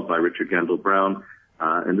a blog by Richard Gendel Brown.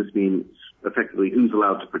 And this means effectively who's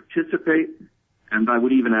allowed to participate. And I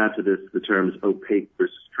would even add to this the terms opaque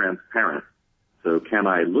versus transparent. So can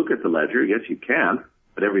I look at the ledger? Yes, you can,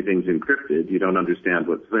 but everything's encrypted. You don't understand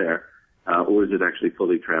what's there. Or is it actually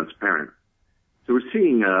fully transparent? So we're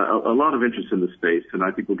seeing a lot of interest in the space, and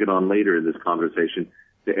I think we'll get on later in this conversation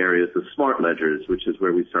to areas of smart ledgers, which is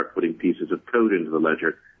where we start putting pieces of code into the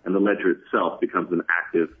ledger, and the ledger itself becomes an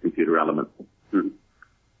active computer element. Hmm.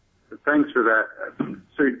 Thanks for that.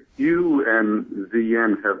 So you and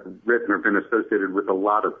ZN have written or been associated with a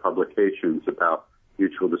lot of publications about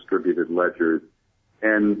mutual distributed ledgers.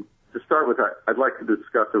 And to start with, I'd like to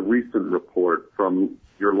discuss a recent report from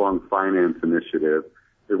your Long Finance Initiative,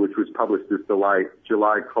 which was published this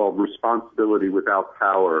July, called Responsibility Without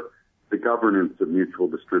Power, the Governance of Mutual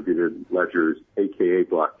Distributed Ledgers, aka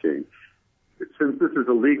blockchain. Since this is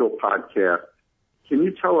a legal podcast, can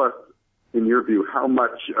you tell us, in your view, how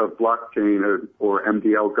much of blockchain or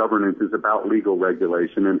MDL governance is about legal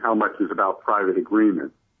regulation and how much is about private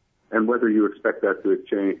agreement, and whether you expect that to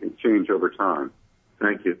change over time?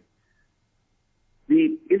 Thank you.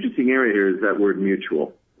 The interesting area here is that word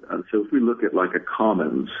mutual. So if we look at like a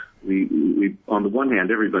commons, we on the one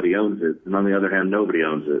hand, everybody owns it, and on the other hand, nobody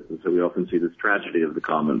owns it. And so we often see this tragedy of the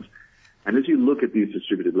commons. And as you look at these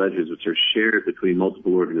distributed ledgers, which are shared between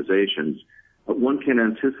multiple organizations, one can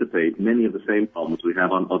anticipate many of the same problems we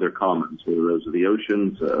have on other commons, whether those are the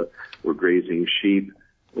oceans, or grazing sheep,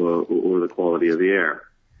 or the quality of the air.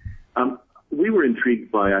 We were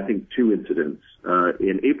intrigued by, I think, two incidents.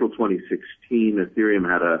 In April 2016, Ethereum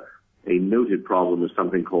had a noted problem with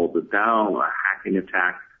something called the DAO, a hacking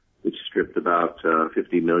attack, which stripped about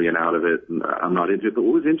 50 million out of it. And I'm not into it, but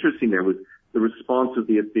what was interesting there was the response of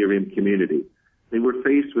the Ethereum community. They were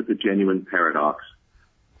faced with a genuine paradox.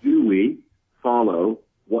 Do we follow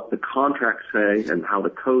what the contracts say and how the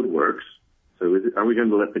code works. So are we going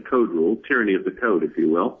to let the code rule, tyranny of the code, if you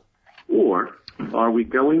will, or are we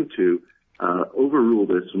going to overrule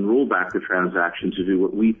this and roll back the transaction to do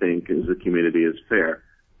what we think as a community is fair?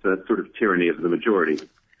 So that's sort of tyranny of the majority.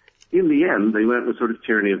 In the end, they went with sort of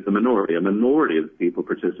tyranny of the minority. A minority of the people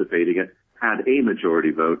participating in it had a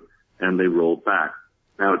majority vote, and they rolled back.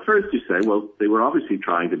 Now, at first you say, well, they were obviously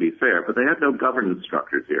trying to be fair, but they had no governance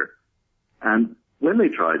structures here. And when they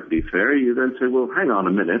tried to be fair, you then say, well, hang on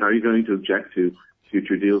a minute. Are you going to object to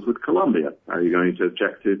future deals with Colombia? Are you going to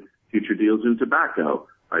object to future deals in tobacco?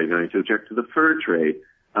 Are you going to object to the fur trade?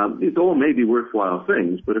 These all may be worthwhile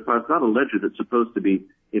things, but if I've got a ledger that's supposed to be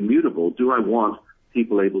immutable, do I want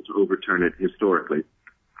people able to overturn it historically?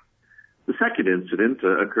 The second incident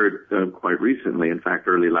occurred quite recently, in fact,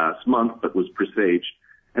 early last month, but was presaged,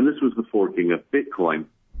 and this was the forking of Bitcoin.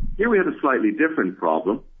 Here we had a slightly different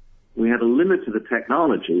problem. We had a limit to the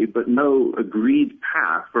technology, but no agreed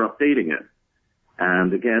path for updating it.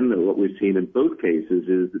 And again, what we've seen in both cases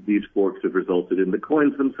is that these forks have resulted in the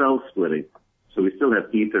coins themselves splitting. So we still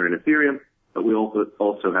have Ether and Ethereum, but we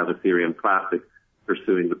also have Ethereum Classic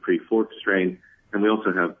pursuing the pre-fork strain. And we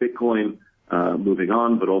also have Bitcoin moving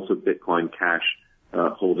on, but also Bitcoin Cash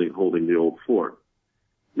holding the old fork.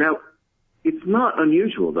 Now, it's not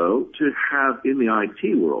unusual, though, to have in the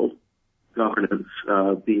IT world governance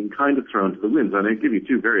being kind of thrown to the winds. And I'll give you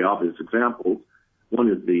two very obvious examples. One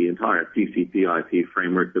is the entire TCP/IP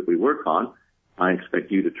framework that we work on. I expect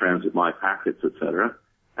you to transit my packets, etc.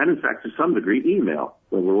 And in fact, to some degree, email,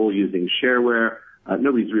 where we're all using shareware.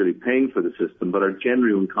 Nobody's really paying for the system, but our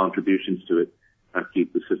genuine contributions to it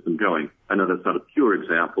keep the system going. I know that's not a pure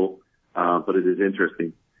example, but it is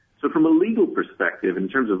interesting. So from a legal perspective, in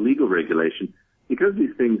terms of legal regulation, because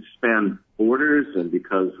these things span borders and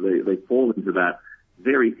because they fall into that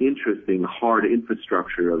very interesting hard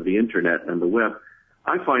infrastructure of the internet and the web,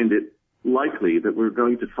 I find it likely that we're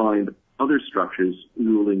going to find other structures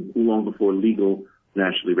ruling long before legal,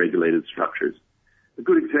 nationally regulated structures. A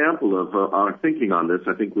good example of our thinking on this,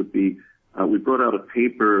 I think, would be we brought out a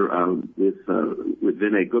paper with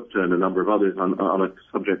Vinay Gupta and a number of others on a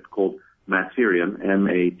subject called Mattereum,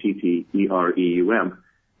 Mattereum.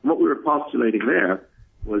 And what we were postulating there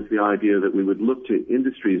was the idea that we would look to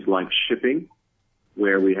industries like shipping,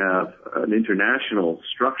 where we have an international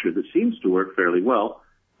structure that seems to work fairly well.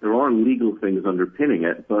 There are legal things underpinning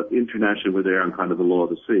it, but internationally we're there on kind of the law of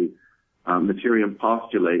the sea. Mattereum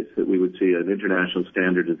postulates that we would see an international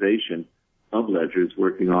standardization of ledgers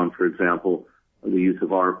working on, for example, the use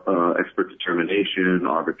of our expert determination,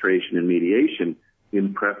 arbitration, and mediation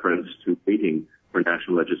in preference to waiting for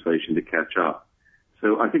national legislation to catch up.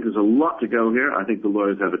 So I think there's a lot to go here. I think the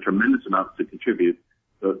lawyers have a tremendous amount to contribute,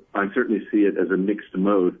 but I certainly see it as a mixed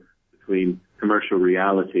mode between commercial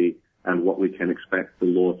reality and what we can expect the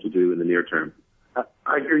law to do in the near term.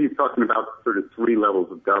 I hear you talking about sort of three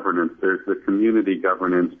levels of governance. There's the community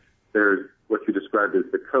governance. There's what you described as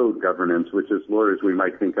the code governance, which as lawyers we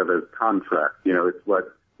might think of as contract. You know, it's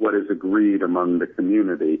what is agreed among the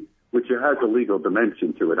community, which has a legal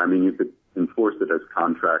dimension to it. I mean, you could enforce it as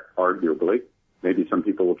contract, arguably. Maybe some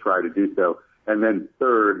people will try to do so. And then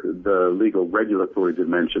third, the legal regulatory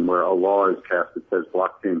dimension, where a law is passed that says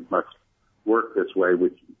blockchains must work this way,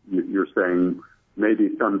 which you're saying maybe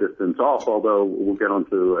some distance off, although we'll get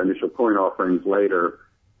onto initial coin offerings later.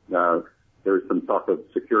 There's some talk of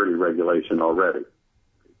security regulation already.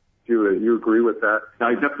 Do you agree with that?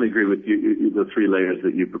 I definitely agree with you, the three layers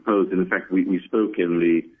that you proposed. And in fact, we spoke in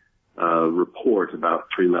the report about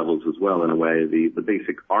three levels as well, in a way. The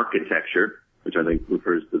basic architecture, which I think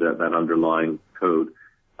refers to that underlying code,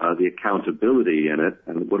 the accountability in it,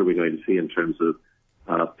 and what are we going to see in terms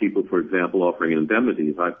of people, for example, offering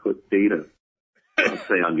indemnities. I put data, let's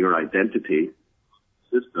say, on your identity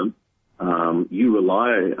system. You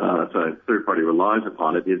rely, so a third party relies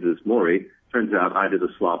upon it. Is this Maury? Turns out I did a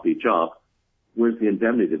sloppy job. Where's the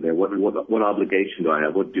indemnity there? What obligation do I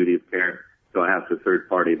have? What duty of care do I have to a third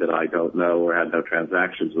party that I don't know or had no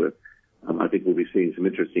transactions with? I think we'll be seeing some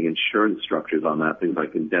interesting insurance structures on that, things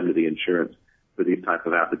like indemnity insurance for these type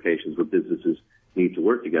of applications where businesses need to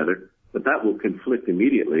work together. But that will conflict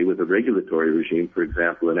immediately with a regulatory regime, for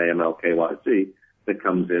example, an AML KYC that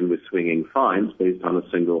comes in with swinging fines based on a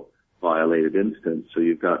single violated instance. So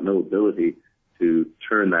you've got no ability to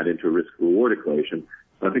turn that into a risk-reward equation.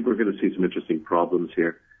 So I think we're going to see some interesting problems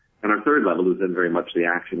here. And our third level is then very much the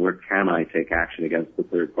action. Where can I take action against the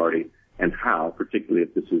third party and how, particularly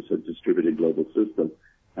if this is a distributed global system?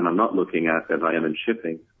 And I'm not looking at, as I am in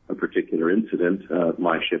shipping, a particular incident,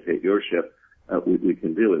 my ship hit your ship. We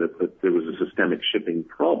can deal with it, but there was a systemic shipping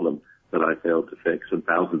problem that I failed to fix, and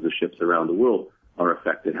thousands of ships around the world are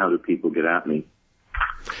affected. How do people get at me?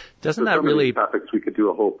 Doesn't that really... topics we could do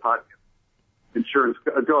a whole podcast. Insurance,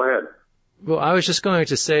 go ahead. Well, I was just going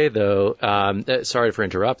to say, though, sorry for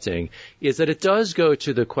interrupting, is that it does go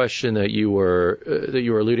to the question that you were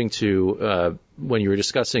alluding to when you were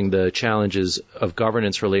discussing the challenges of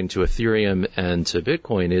governance relating to Ethereum and to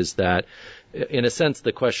Bitcoin, is that, in a sense,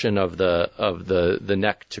 the question of the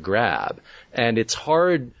neck to grab, and it's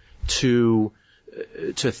hard to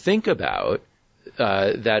think about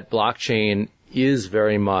that blockchain is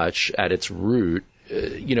very much at its root,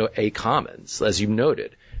 a commons, as you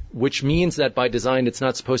noted, which means that by design it's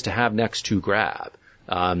not supposed to have necks to grab.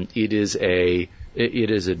 It is a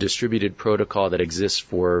distributed protocol that exists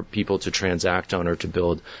for people to transact on or to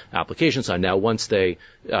build applications on. Now, once they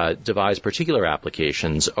devise particular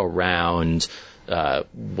applications around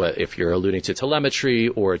if you're alluding to telemetry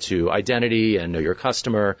or to identity and know your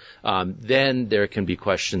customer, then there can be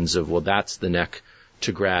questions of, well, that's the neck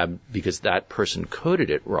to grab because that person coded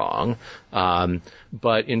it wrong.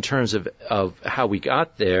 But in terms of how we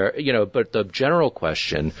got there, but the general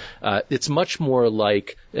question, it's much more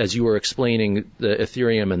like, as you were explaining the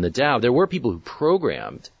Ethereum and the DAO, there were people who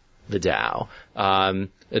programmed the DAO.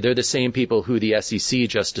 They're the same people who the SEC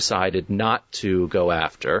just decided not to go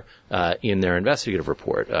after in their investigative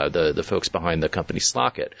report, the folks behind the company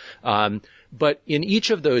Slockit. But in each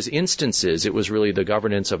of those instances, it was really the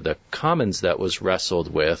governance of the commons that was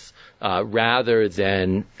wrestled with, rather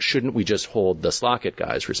than shouldn't we just hold the Slockit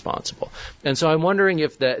guys responsible? And so I'm wondering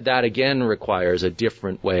if that again requires a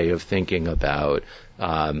different way of thinking about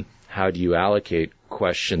how do you allocate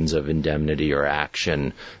questions of indemnity or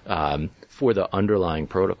action for the underlying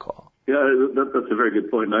protocol. Yeah, that's a very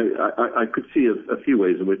good point. I could see a few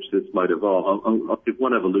ways in which this might evolve. I'll give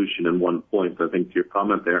one evolution and one point, I think, to your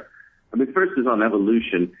comment there. I mean, first is on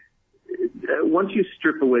evolution. Once you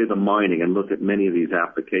strip away the mining and look at many of these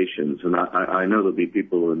applications, and I know there'll be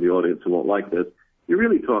people in the audience who won't like this, you're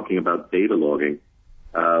really talking about data logging.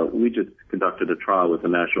 We just conducted a trial with the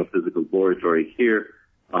National Physical Laboratory here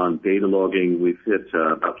on data logging. We've hit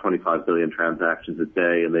about 25 billion transactions a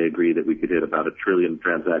day, and they agree that we could hit about 1 trillion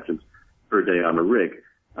transactions per day on a rig.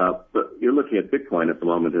 But you're looking at Bitcoin at the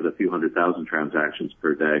moment at a few 100,000 transactions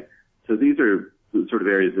per day. So these are the sort of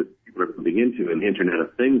areas that people are moving into, and the Internet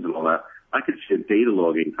of Things and all that. I could see a data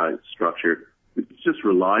logging type structure which is just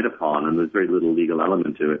relied upon, and there's very little legal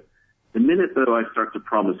element to it. The minute, though, I start to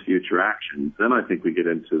promise future actions, then I think we get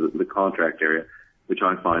into the contract area, which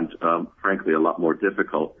I find, frankly, a lot more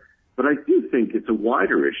difficult. But I do think it's a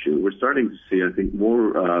wider issue. We're starting to see, I think,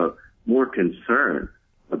 more concern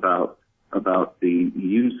about the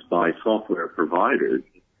use by software providers,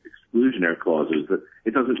 exclusionary clauses, that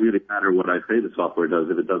it doesn't really matter what I say the software does.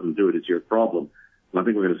 If it doesn't do it, it's your problem. And I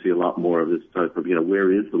think we're going to see a lot more of this type of,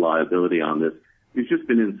 where is the liability on this? We've just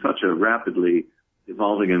been in such a rapidly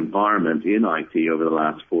evolving environment in IT over the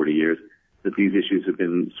last 40 years that these issues have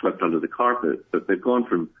been swept under the carpet. But they've gone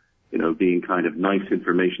from, being kind of nice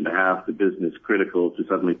information to have to business critical to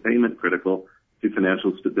suddenly payment critical to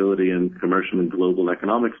financial stability and commercial and global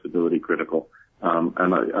economic stability critical.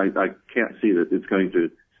 And I can't see that it's going to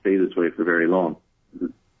stay this way for very long.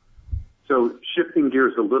 So shifting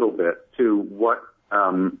gears a little bit to what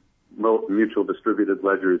mutual distributed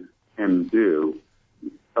ledgers can do,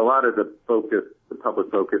 a lot of the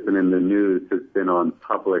public focus and in the news has been on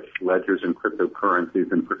public ledgers and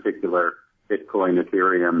cryptocurrencies, in particular Bitcoin,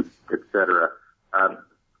 Ethereum, etc.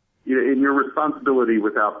 In your responsibility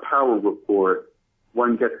without power report,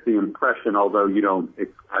 one gets the impression, although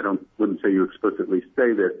wouldn't say you explicitly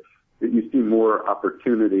say this, that you see more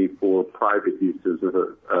opportunity for private uses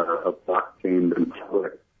of blockchain than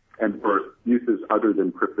public, and for uses other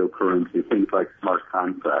than cryptocurrency, things like smart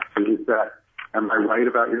contracts. Am I right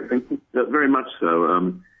about your thinking? Yeah, very much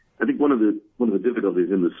so. I think one of the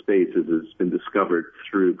difficulties in the space is it's been discovered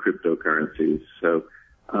through cryptocurrencies. So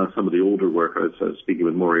some of the older work, I was speaking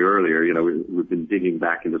with Maury earlier, we've been digging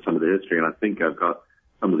back into some of the history, and I think I've got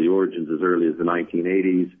some of the origins as early as the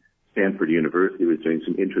 1980s. Stanford University was doing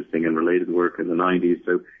some interesting and related work in the 90s.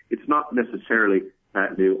 So it's not necessarily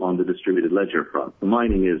that new on the distributed ledger front. The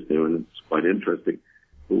mining is new, and it's quite interesting.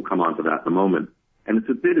 We'll come on to that in a moment. And it's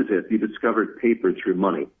a bit as if you discovered paper through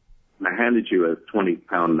money. And I handed you a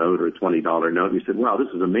 20-pound note or a $20 note, and you said, wow, this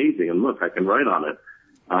is amazing, and look, I can write on it.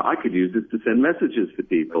 I could use this to send messages to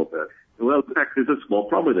people. Well, in fact, there's a small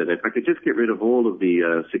problem with it. If I could just get rid of all of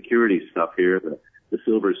the security stuff here, the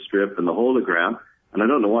silver strip and the hologram, and I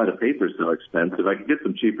don't know why the paper is so expensive. I could get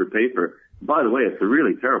some cheaper paper. By the way, it's a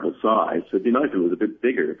really terrible size, so it'd be nice if it was a bit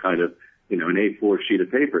bigger, kind of, an A4 sheet of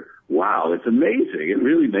paper. Wow, it's amazing. It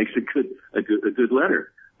really makes a good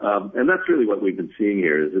letter. And that's really what we've been seeing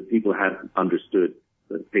here, is that people had understood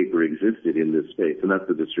that paper existed in this space, and that's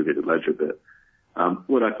the distributed ledger bit.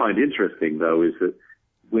 What I find interesting, though, is that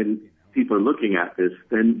when people are looking at this,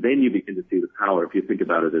 then you begin to see the power. If you think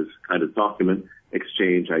about it as kind of document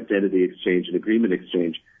exchange, identity exchange, and agreement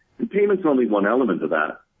exchange, and payment's only one element of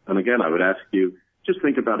that. And again, I would ask you, just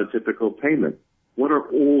think about a typical payment. What are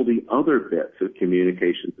all the other bits of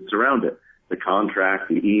communication that surround it? The contract,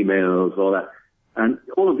 the emails, all that. And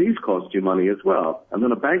all of these cost you money as well. And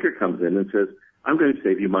then a banker comes in and says, I'm going to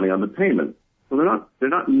save you money on the payment. Well, they're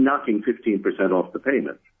not knocking 15% off the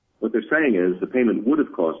payment. What they're saying is the payment would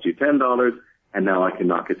have cost you $10, and now I can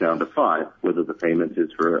knock it down to $5, whether the payment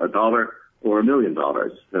is for $1 or $1 million.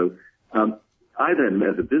 So, I then,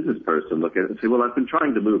 as a business person, look at it and say, well, I've been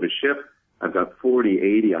trying to move a ship. I've got 40,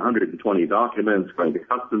 80, 120 documents going to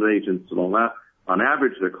customs agents and all that. On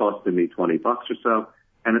average, they're costing me $20 or so.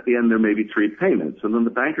 And at the end, there may be 3 payments. And then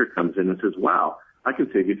the banker comes in and says, wow, I can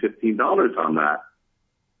save you $15 on that.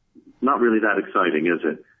 Not really that exciting, is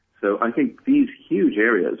it? So I think these huge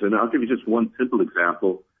areas, and I'll give you just one simple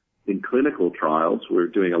example. In clinical trials, we're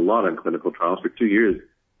doing a lot on clinical trials. For 2 years,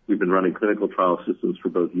 we've been running clinical trial systems for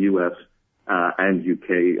both U.S. And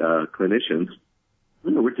U.K. clinicians.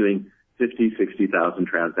 We're doing 50, 60,000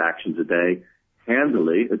 transactions a day.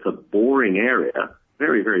 Handily, it's a boring area,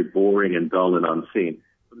 very, very boring and dull and unseen.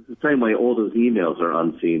 But it's the same way all those emails are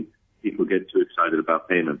unseen. People get too excited about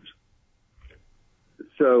payments.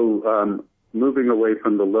 So, moving away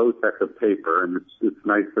from the low tech of paper, and it's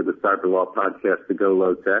nice for the Cyberlaw podcast to go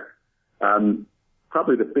low tech.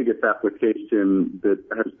 Probably the biggest application that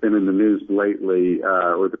has been in the news lately,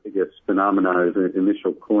 or the biggest phenomenon, is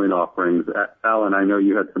initial coin offerings. Alan, I know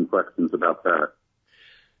you had some questions about that.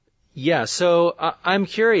 Yeah, so I'm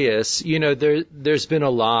curious, there's been a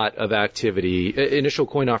lot of activity. Initial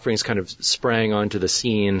coin offerings kind of sprang onto the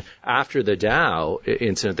scene after the DAO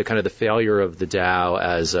incident, the failure of the DAO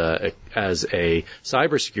as a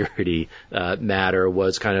cybersecurity matter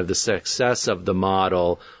was kind of the success of the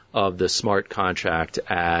model of the smart contract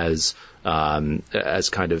as kind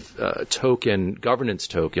of token, governance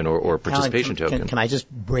token or participation token. Can I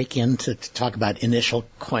just break in to talk about initial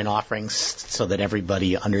coin offerings so that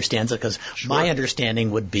everybody understands it? Because my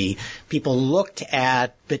understanding would be people looked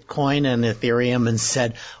at Bitcoin and Ethereum and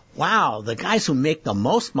said, wow, the guys who make the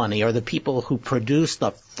most money are the people who produce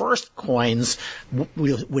the first coins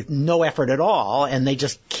with no effort at all, and they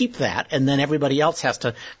just keep that, and then everybody else has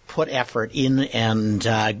to put effort in and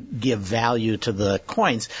give value to the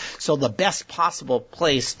coins. So the best possible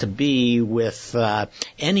place to be with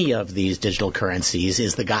any of these digital currencies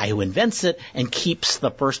is the guy who invents it and keeps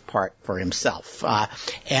the first part for himself.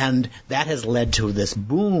 And that has led to this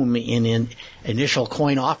boom in initial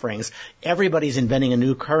coin offerings. Everybody's inventing a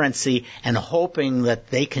new currency and hoping that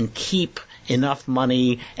they can keep enough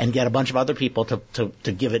money and get a bunch of other people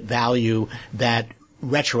to give it value that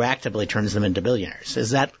retroactively turns them into billionaires. Is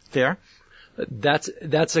that fair?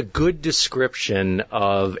 That's a good description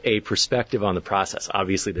of a perspective on the process.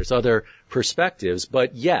 Obviously, there's other perspectives,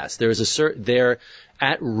 but yes,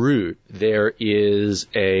 at root, there is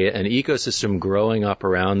an ecosystem growing up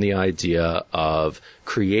around the idea of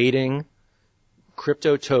creating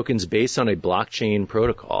crypto tokens based on a blockchain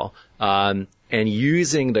protocol, and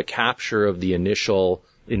using the capture of the initial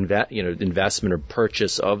investment or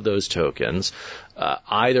purchase of those tokens,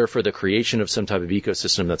 either for the creation of some type of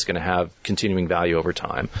ecosystem that's going to have continuing value over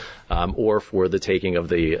time, or for the taking of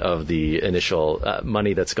the initial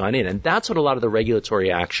money that's gone in. And that's what a lot of the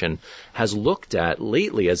regulatory action has looked at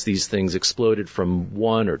lately as these things exploded from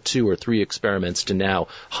 1 or 2 or 3 experiments to now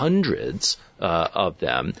hundreds of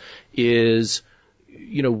them, is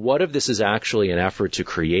what if this is actually an effort to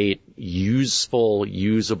create useful,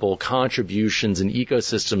 usable contributions and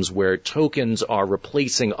ecosystems where tokens are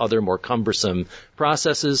replacing other more cumbersome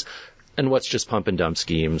processes, and what's just pump and dump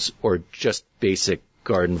schemes or just basic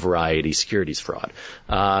garden variety securities fraud?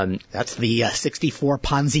 That's the 64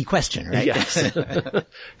 Ponzi question, right? Yes.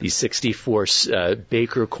 The 64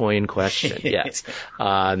 Baker coin question. Yes.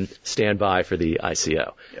 Stand by for the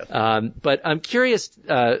ICO. Yes. But I'm curious,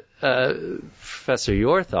 Professor,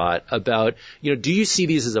 your thought about, do you see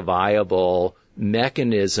these as a viable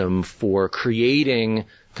mechanism for creating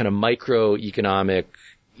kind of microeconomic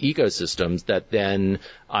ecosystems that then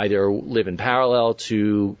either live in parallel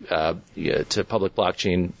to public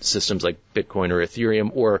blockchain systems like Bitcoin or Ethereum,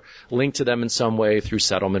 or link to them in some way through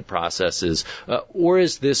settlement processes? Or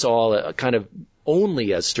is this all kind of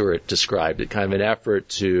only, as Stewart described it, kind of an effort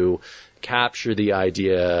to capture the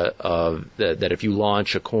idea of that if you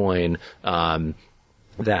launch a coin,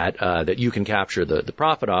 that you can capture the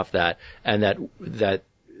profit off that, and that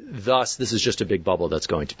thus this is just a big bubble that's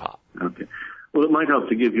going to pop. Okay. Well, it might help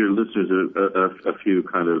to give your listeners a few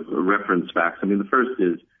kind of reference facts. I mean, the first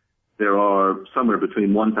is there are somewhere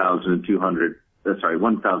between 1,000 and 2,000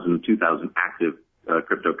 active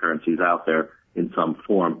cryptocurrencies out there in some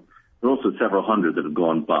form. There are also several hundred that have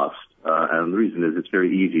gone bust. And the reason is it's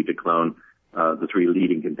very easy to clone the three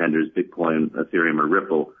leading contenders, Bitcoin, Ethereum, or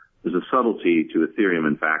Ripple. There's a subtlety to Ethereum,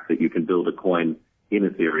 in fact, that you can build a coin in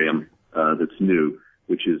Ethereum that's new,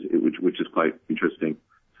 which is quite interesting.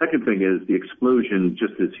 Second thing is the explosion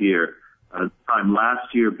just this year. Time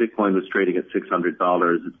last year, Bitcoin was trading at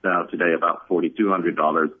 $600. It's now today about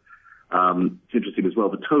 $4,200. It's interesting as well.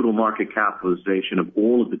 The total market capitalization of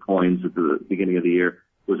all of the coins at the beginning of the year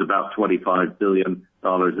was about $25 billion.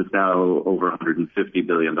 It's now over $150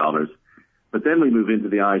 billion. But then we move into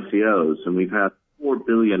the ICOs, and we've had 4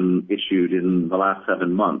 billion issued in the last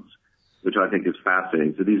 7 months, which I think is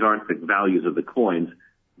fascinating. So these aren't the values of the coins.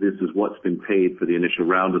 This is what's been paid for the initial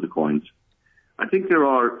round of the coins. I think there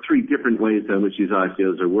are 3 different ways in which these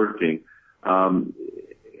ICOs are working.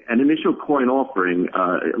 An initial coin offering,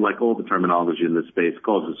 like all the terminology in this space,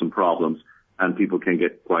 causes some problems, and people can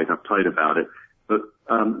get quite uptight about it. But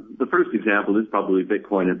the first example is probably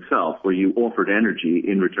Bitcoin itself, where you offered energy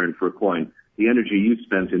in return for a coin. The energy you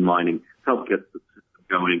spent in mining helped get the system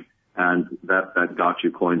going, and that got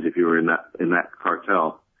you coins if you were in that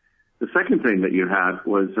cartel. The second thing that you had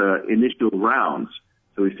was initial rounds.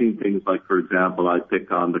 So we've seen things like, for example, I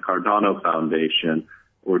pick on the Cardano Foundation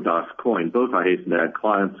or Das Coin. Both, I hasten to add,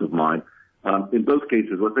 clients of mine. In both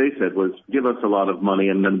cases, what they said was, give us a lot of money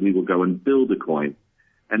and then we will go and build a coin.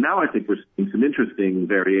 And now I think we're seeing some interesting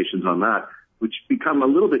variations on that, which become a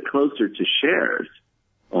little bit closer to shares,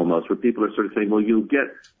 almost, where people are sort of saying, well, you'll get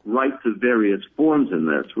rights of various forms in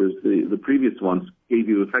this, whereas the previous ones gave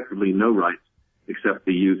you effectively no rights except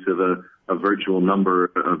the use of a virtual number,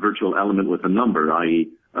 a virtual element with a number, i.e.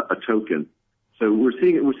 a token. So we're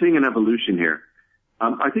seeing an evolution here.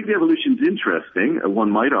 I think the evolution's interesting. One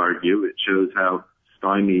might argue it shows how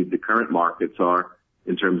stymied the current markets are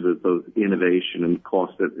in terms of both innovation and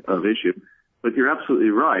cost of issue. But you're absolutely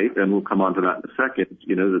right, and we'll come on to that in a second,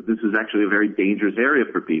 that this is actually a very dangerous area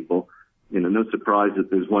for people. No surprise that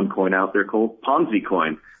there's one coin out there called Ponzi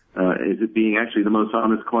coin. Is it being actually the most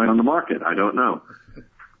honest coin on the market? I don't know.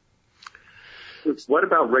 What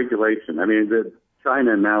about regulation? I mean,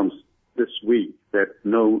 China announced this week that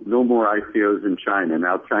no more ICOs in China.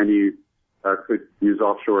 Now, Chinese could use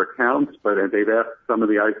offshore accounts, but they've asked some of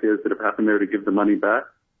the ICOs that have happened there to give the money back.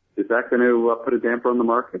 Is that going to put a damper on the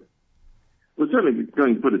market? Well, it's certainly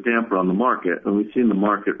going to put a damper on the market. And we've seen the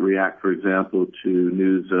market react, for example, to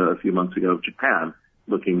news a few months ago of Japan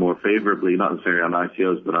looking more favorably, not necessarily on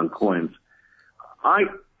ICOs, but on coins. I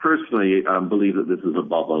personally believe that this is a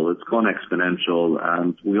bubble. It's gone exponential,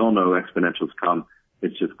 and we all know exponentials come.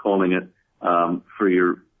 It's just calling it. For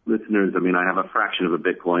your listeners, I mean, I have a fraction of a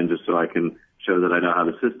Bitcoin just so I can show that I know how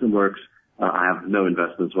the system works. I have no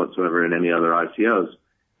investments whatsoever in any other ICOs.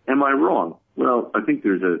 Am I wrong? Well, I think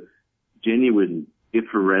there's a genuine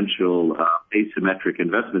differential asymmetric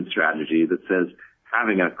investment strategy that says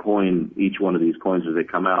having a coin, each one of these coins as they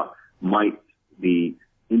come out, might be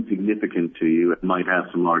insignificant to you. It might have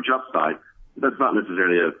some large upside. But that's not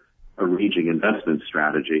necessarily a raging investment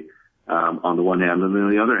strategy. On the one hand, and then on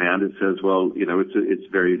the other hand, it says, well,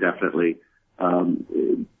 it's very definitely,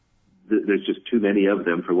 there's just too many of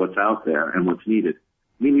them for what's out there and what's needed.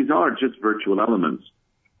 I mean, these are just virtual elements.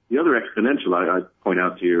 The other exponential I point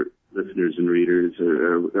out to your listeners and readers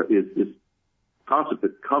is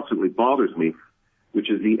constantly bothers me, which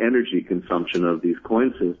is the energy consumption of these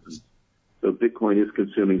coin systems. So Bitcoin is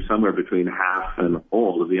consuming somewhere between half and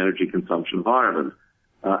all of the energy consumption of Ireland.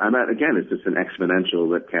 And that, again, is just an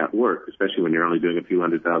exponential that can't work, especially when you're only doing a few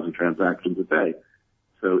 100,000 transactions a day.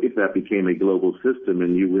 So if that became a global system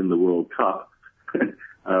and you win the World Cup,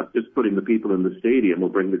 just putting the people in the stadium will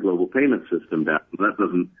bring the global payment system down. That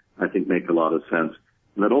doesn't, I think, make a lot of sense.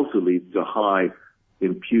 And that also leads to high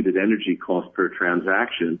imputed energy cost per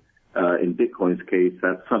transaction. In Bitcoin's case,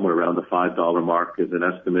 that's somewhere around the $5 mark as an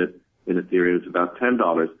estimate. In Ethereum, it's about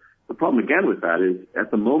 $10. The problem again with that is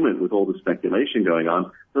at the moment with all the speculation going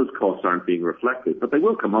on, those costs aren't being reflected, but they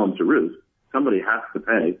will come home to roost. Somebody has to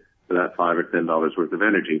pay for that $5 or $10 worth of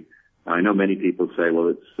energy. I know many people say, well,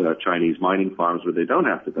 it's Chinese mining farms where they don't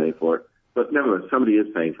have to pay for it, but nevertheless, somebody is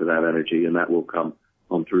paying for that energy and that will come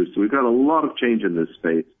home to roost. So we've got a lot of change in this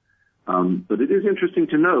space. But it is interesting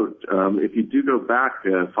to note, if you do go back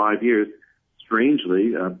 5 years,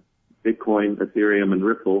 strangely, Bitcoin, Ethereum, and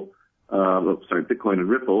Ripple, Bitcoin and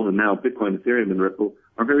Ripple, and now Bitcoin, Ethereum, and Ripple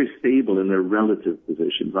are very stable in their relative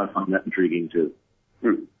positions. I find that intriguing too.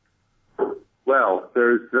 Well,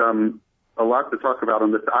 there's a lot to talk about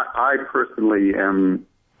on this. I personally am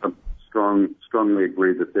strongly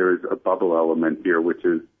agree that there is a bubble element here, which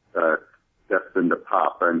is destined to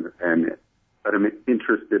pop, but I'm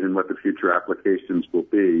interested in what the future applications will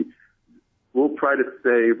be. We'll try to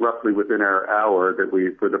stay roughly within our hour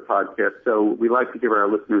for the podcast. So we like to give our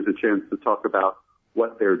listeners a chance to talk about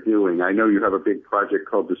what they're doing. I know you have a big project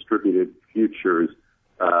called Distributed Futures,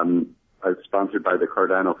 sponsored by the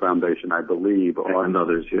Cardano Foundation, I believe, and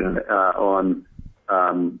others,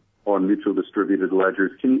 on mutual distributed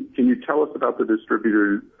ledgers. Can you tell us about the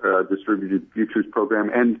Distributed Futures program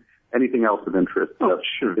and anything else of interest?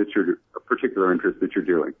 Sure. That's your particular interest that you're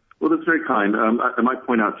doing. Well, that's very kind. I might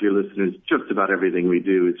point out to your listeners, just about everything we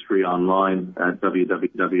do is free online at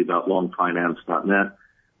www.longfinance.net.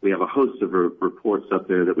 We have a host of reports up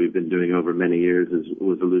there that we've been doing over many years, as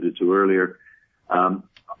was alluded to earlier.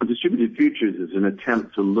 Distributed Futures is an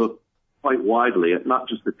attempt to look quite widely at not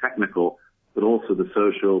just the technical, but also the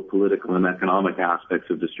social, political, and economic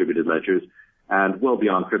aspects of distributed ledgers, and well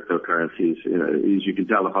beyond cryptocurrencies. As you can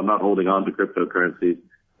tell, if I'm not holding on to cryptocurrencies,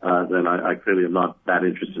 then I clearly am not that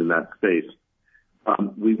interested in that space.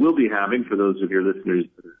 We will be having, for those of your listeners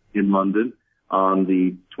in London, on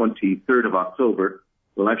the 23rd of October,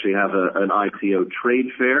 we'll actually have an ICO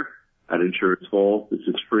trade fair at Insurance Hall. This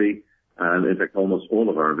is free, and in fact, almost all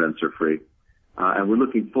of our events are free. And we're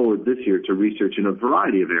looking forward this year to research in a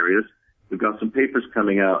variety of areas. We've got some papers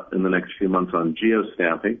coming out in the next few months on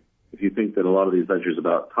geostamping. If you think that a lot of these ledgers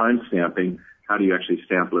about time stamping, how do you actually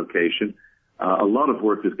stamp location? A lot of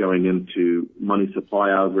work is going into money supply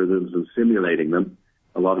algorithms and simulating them.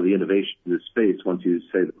 A lot of the innovation in this space, once you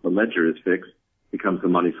say that the ledger is fixed, becomes the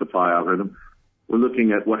money supply algorithm. We're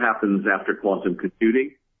looking at what happens after quantum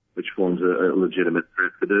computing, which forms a legitimate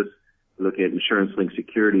threat for this. We're looking at insurance-linked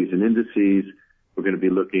securities and indices. We're going to be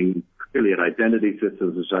looking clearly at identity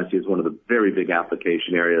systems, which I see as one of the very big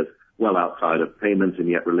application areas, well outside of payments and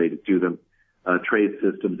yet related to them, trade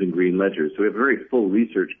systems and green ledgers. So we have a very full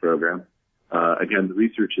research program. Again, the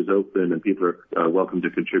research is open and people are welcome to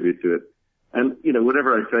contribute to it. And,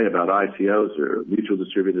 whatever I say about ICOs or mutual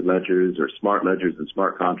distributed ledgers or smart ledgers and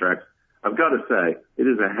smart contracts, I've got to say, it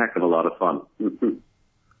is a heck of a lot of fun.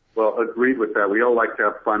 Well, agreed with that. We all like to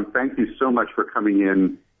have fun. Thank you so much for coming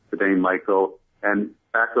in today, Michael. And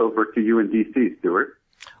back over to you in D.C., Stewart.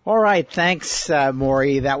 All right. Thanks,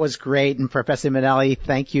 Maury. That was great. And Professor Mainelli,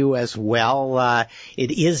 thank you as well.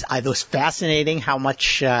 It was fascinating how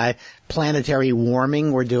much planetary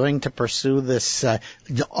warming we're doing to pursue this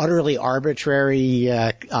utterly arbitrary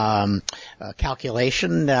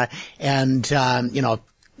calculation.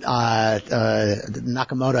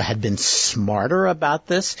 Nakamoto had been smarter about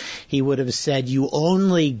this. He would have said, you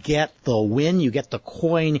only get the win, you get the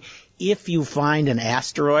coin, if you find an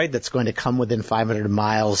asteroid that's going to come within 500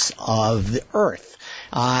 miles of the Earth.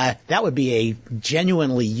 That would be a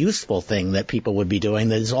genuinely useful thing that people would be doing.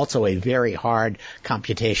 That is also a very hard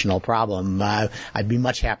computational problem. I'd be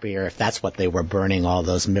much happier if that's what they were burning all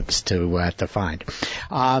those MIPS to find.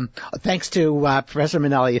 Thanks to Professor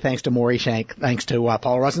Mainelli, thanks to Maury Shenk, thanks to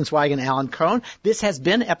Paul Rosenzweig and Alan Cohn. This has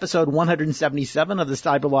been episode 177 of the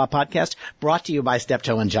Cyberlaw Podcast, brought to you by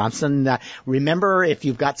Steptoe & Johnson. Remember, if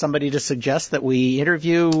you've got somebody to suggest that we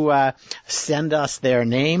interview, send us their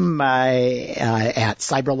name at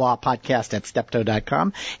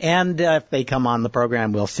cyberlawpodcast@steptoe.com. And if they come on the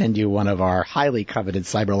program, we'll send you one of our highly coveted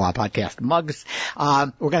Cyberlaw Podcast mugs.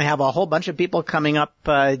 We're going to have a whole bunch of people coming up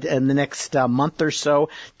in the next month or so.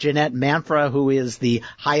 Jeanette Manfra, who is the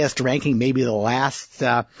highest ranking, maybe the last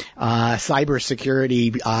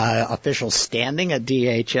cybersecurity official standing at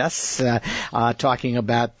DHS, talking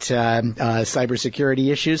about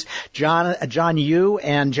cybersecurity issues. John Yu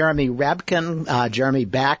and Jeremy Rabkin. Jeremy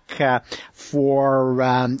back for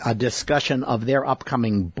a discussion of their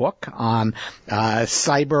upcoming book on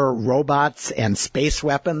cyber robots and space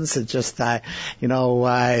weapons. It just,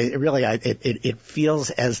 really, it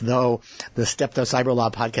feels as though the Steptoe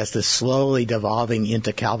Cyberlaw Podcast is slowly devolving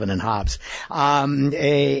into Calvin and Hobbes.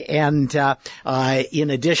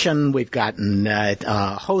 In addition, we've gotten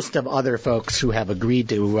a host of other folks who have agreed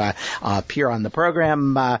to appear on the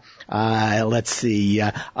program. Let's see.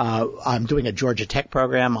 I'm doing a Georgia Tech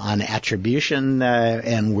program on attribution,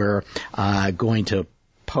 and we're going to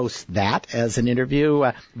post that as an interview.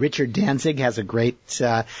 Richard Danzig has a great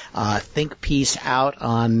think piece out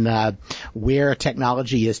on where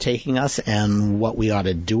technology is taking us and what we ought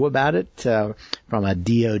to do about it from a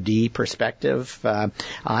DoD perspective.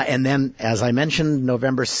 And then, as I mentioned,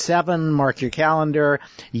 November 7, mark your calendar,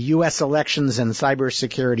 U.S. elections and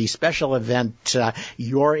cybersecurity special event.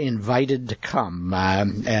 You're invited to come.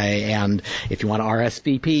 And if you want to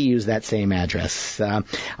RSVP, use that same address.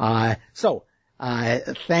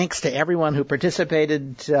 Thanks to everyone who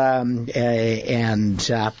participated, and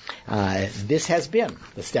this has been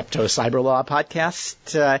the Steptoe Cyberlaw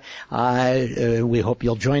Podcast. We hope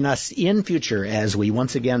you'll join us in future as we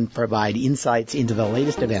once again provide insights into the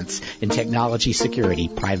latest events in technology, security,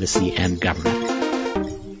 privacy, and government.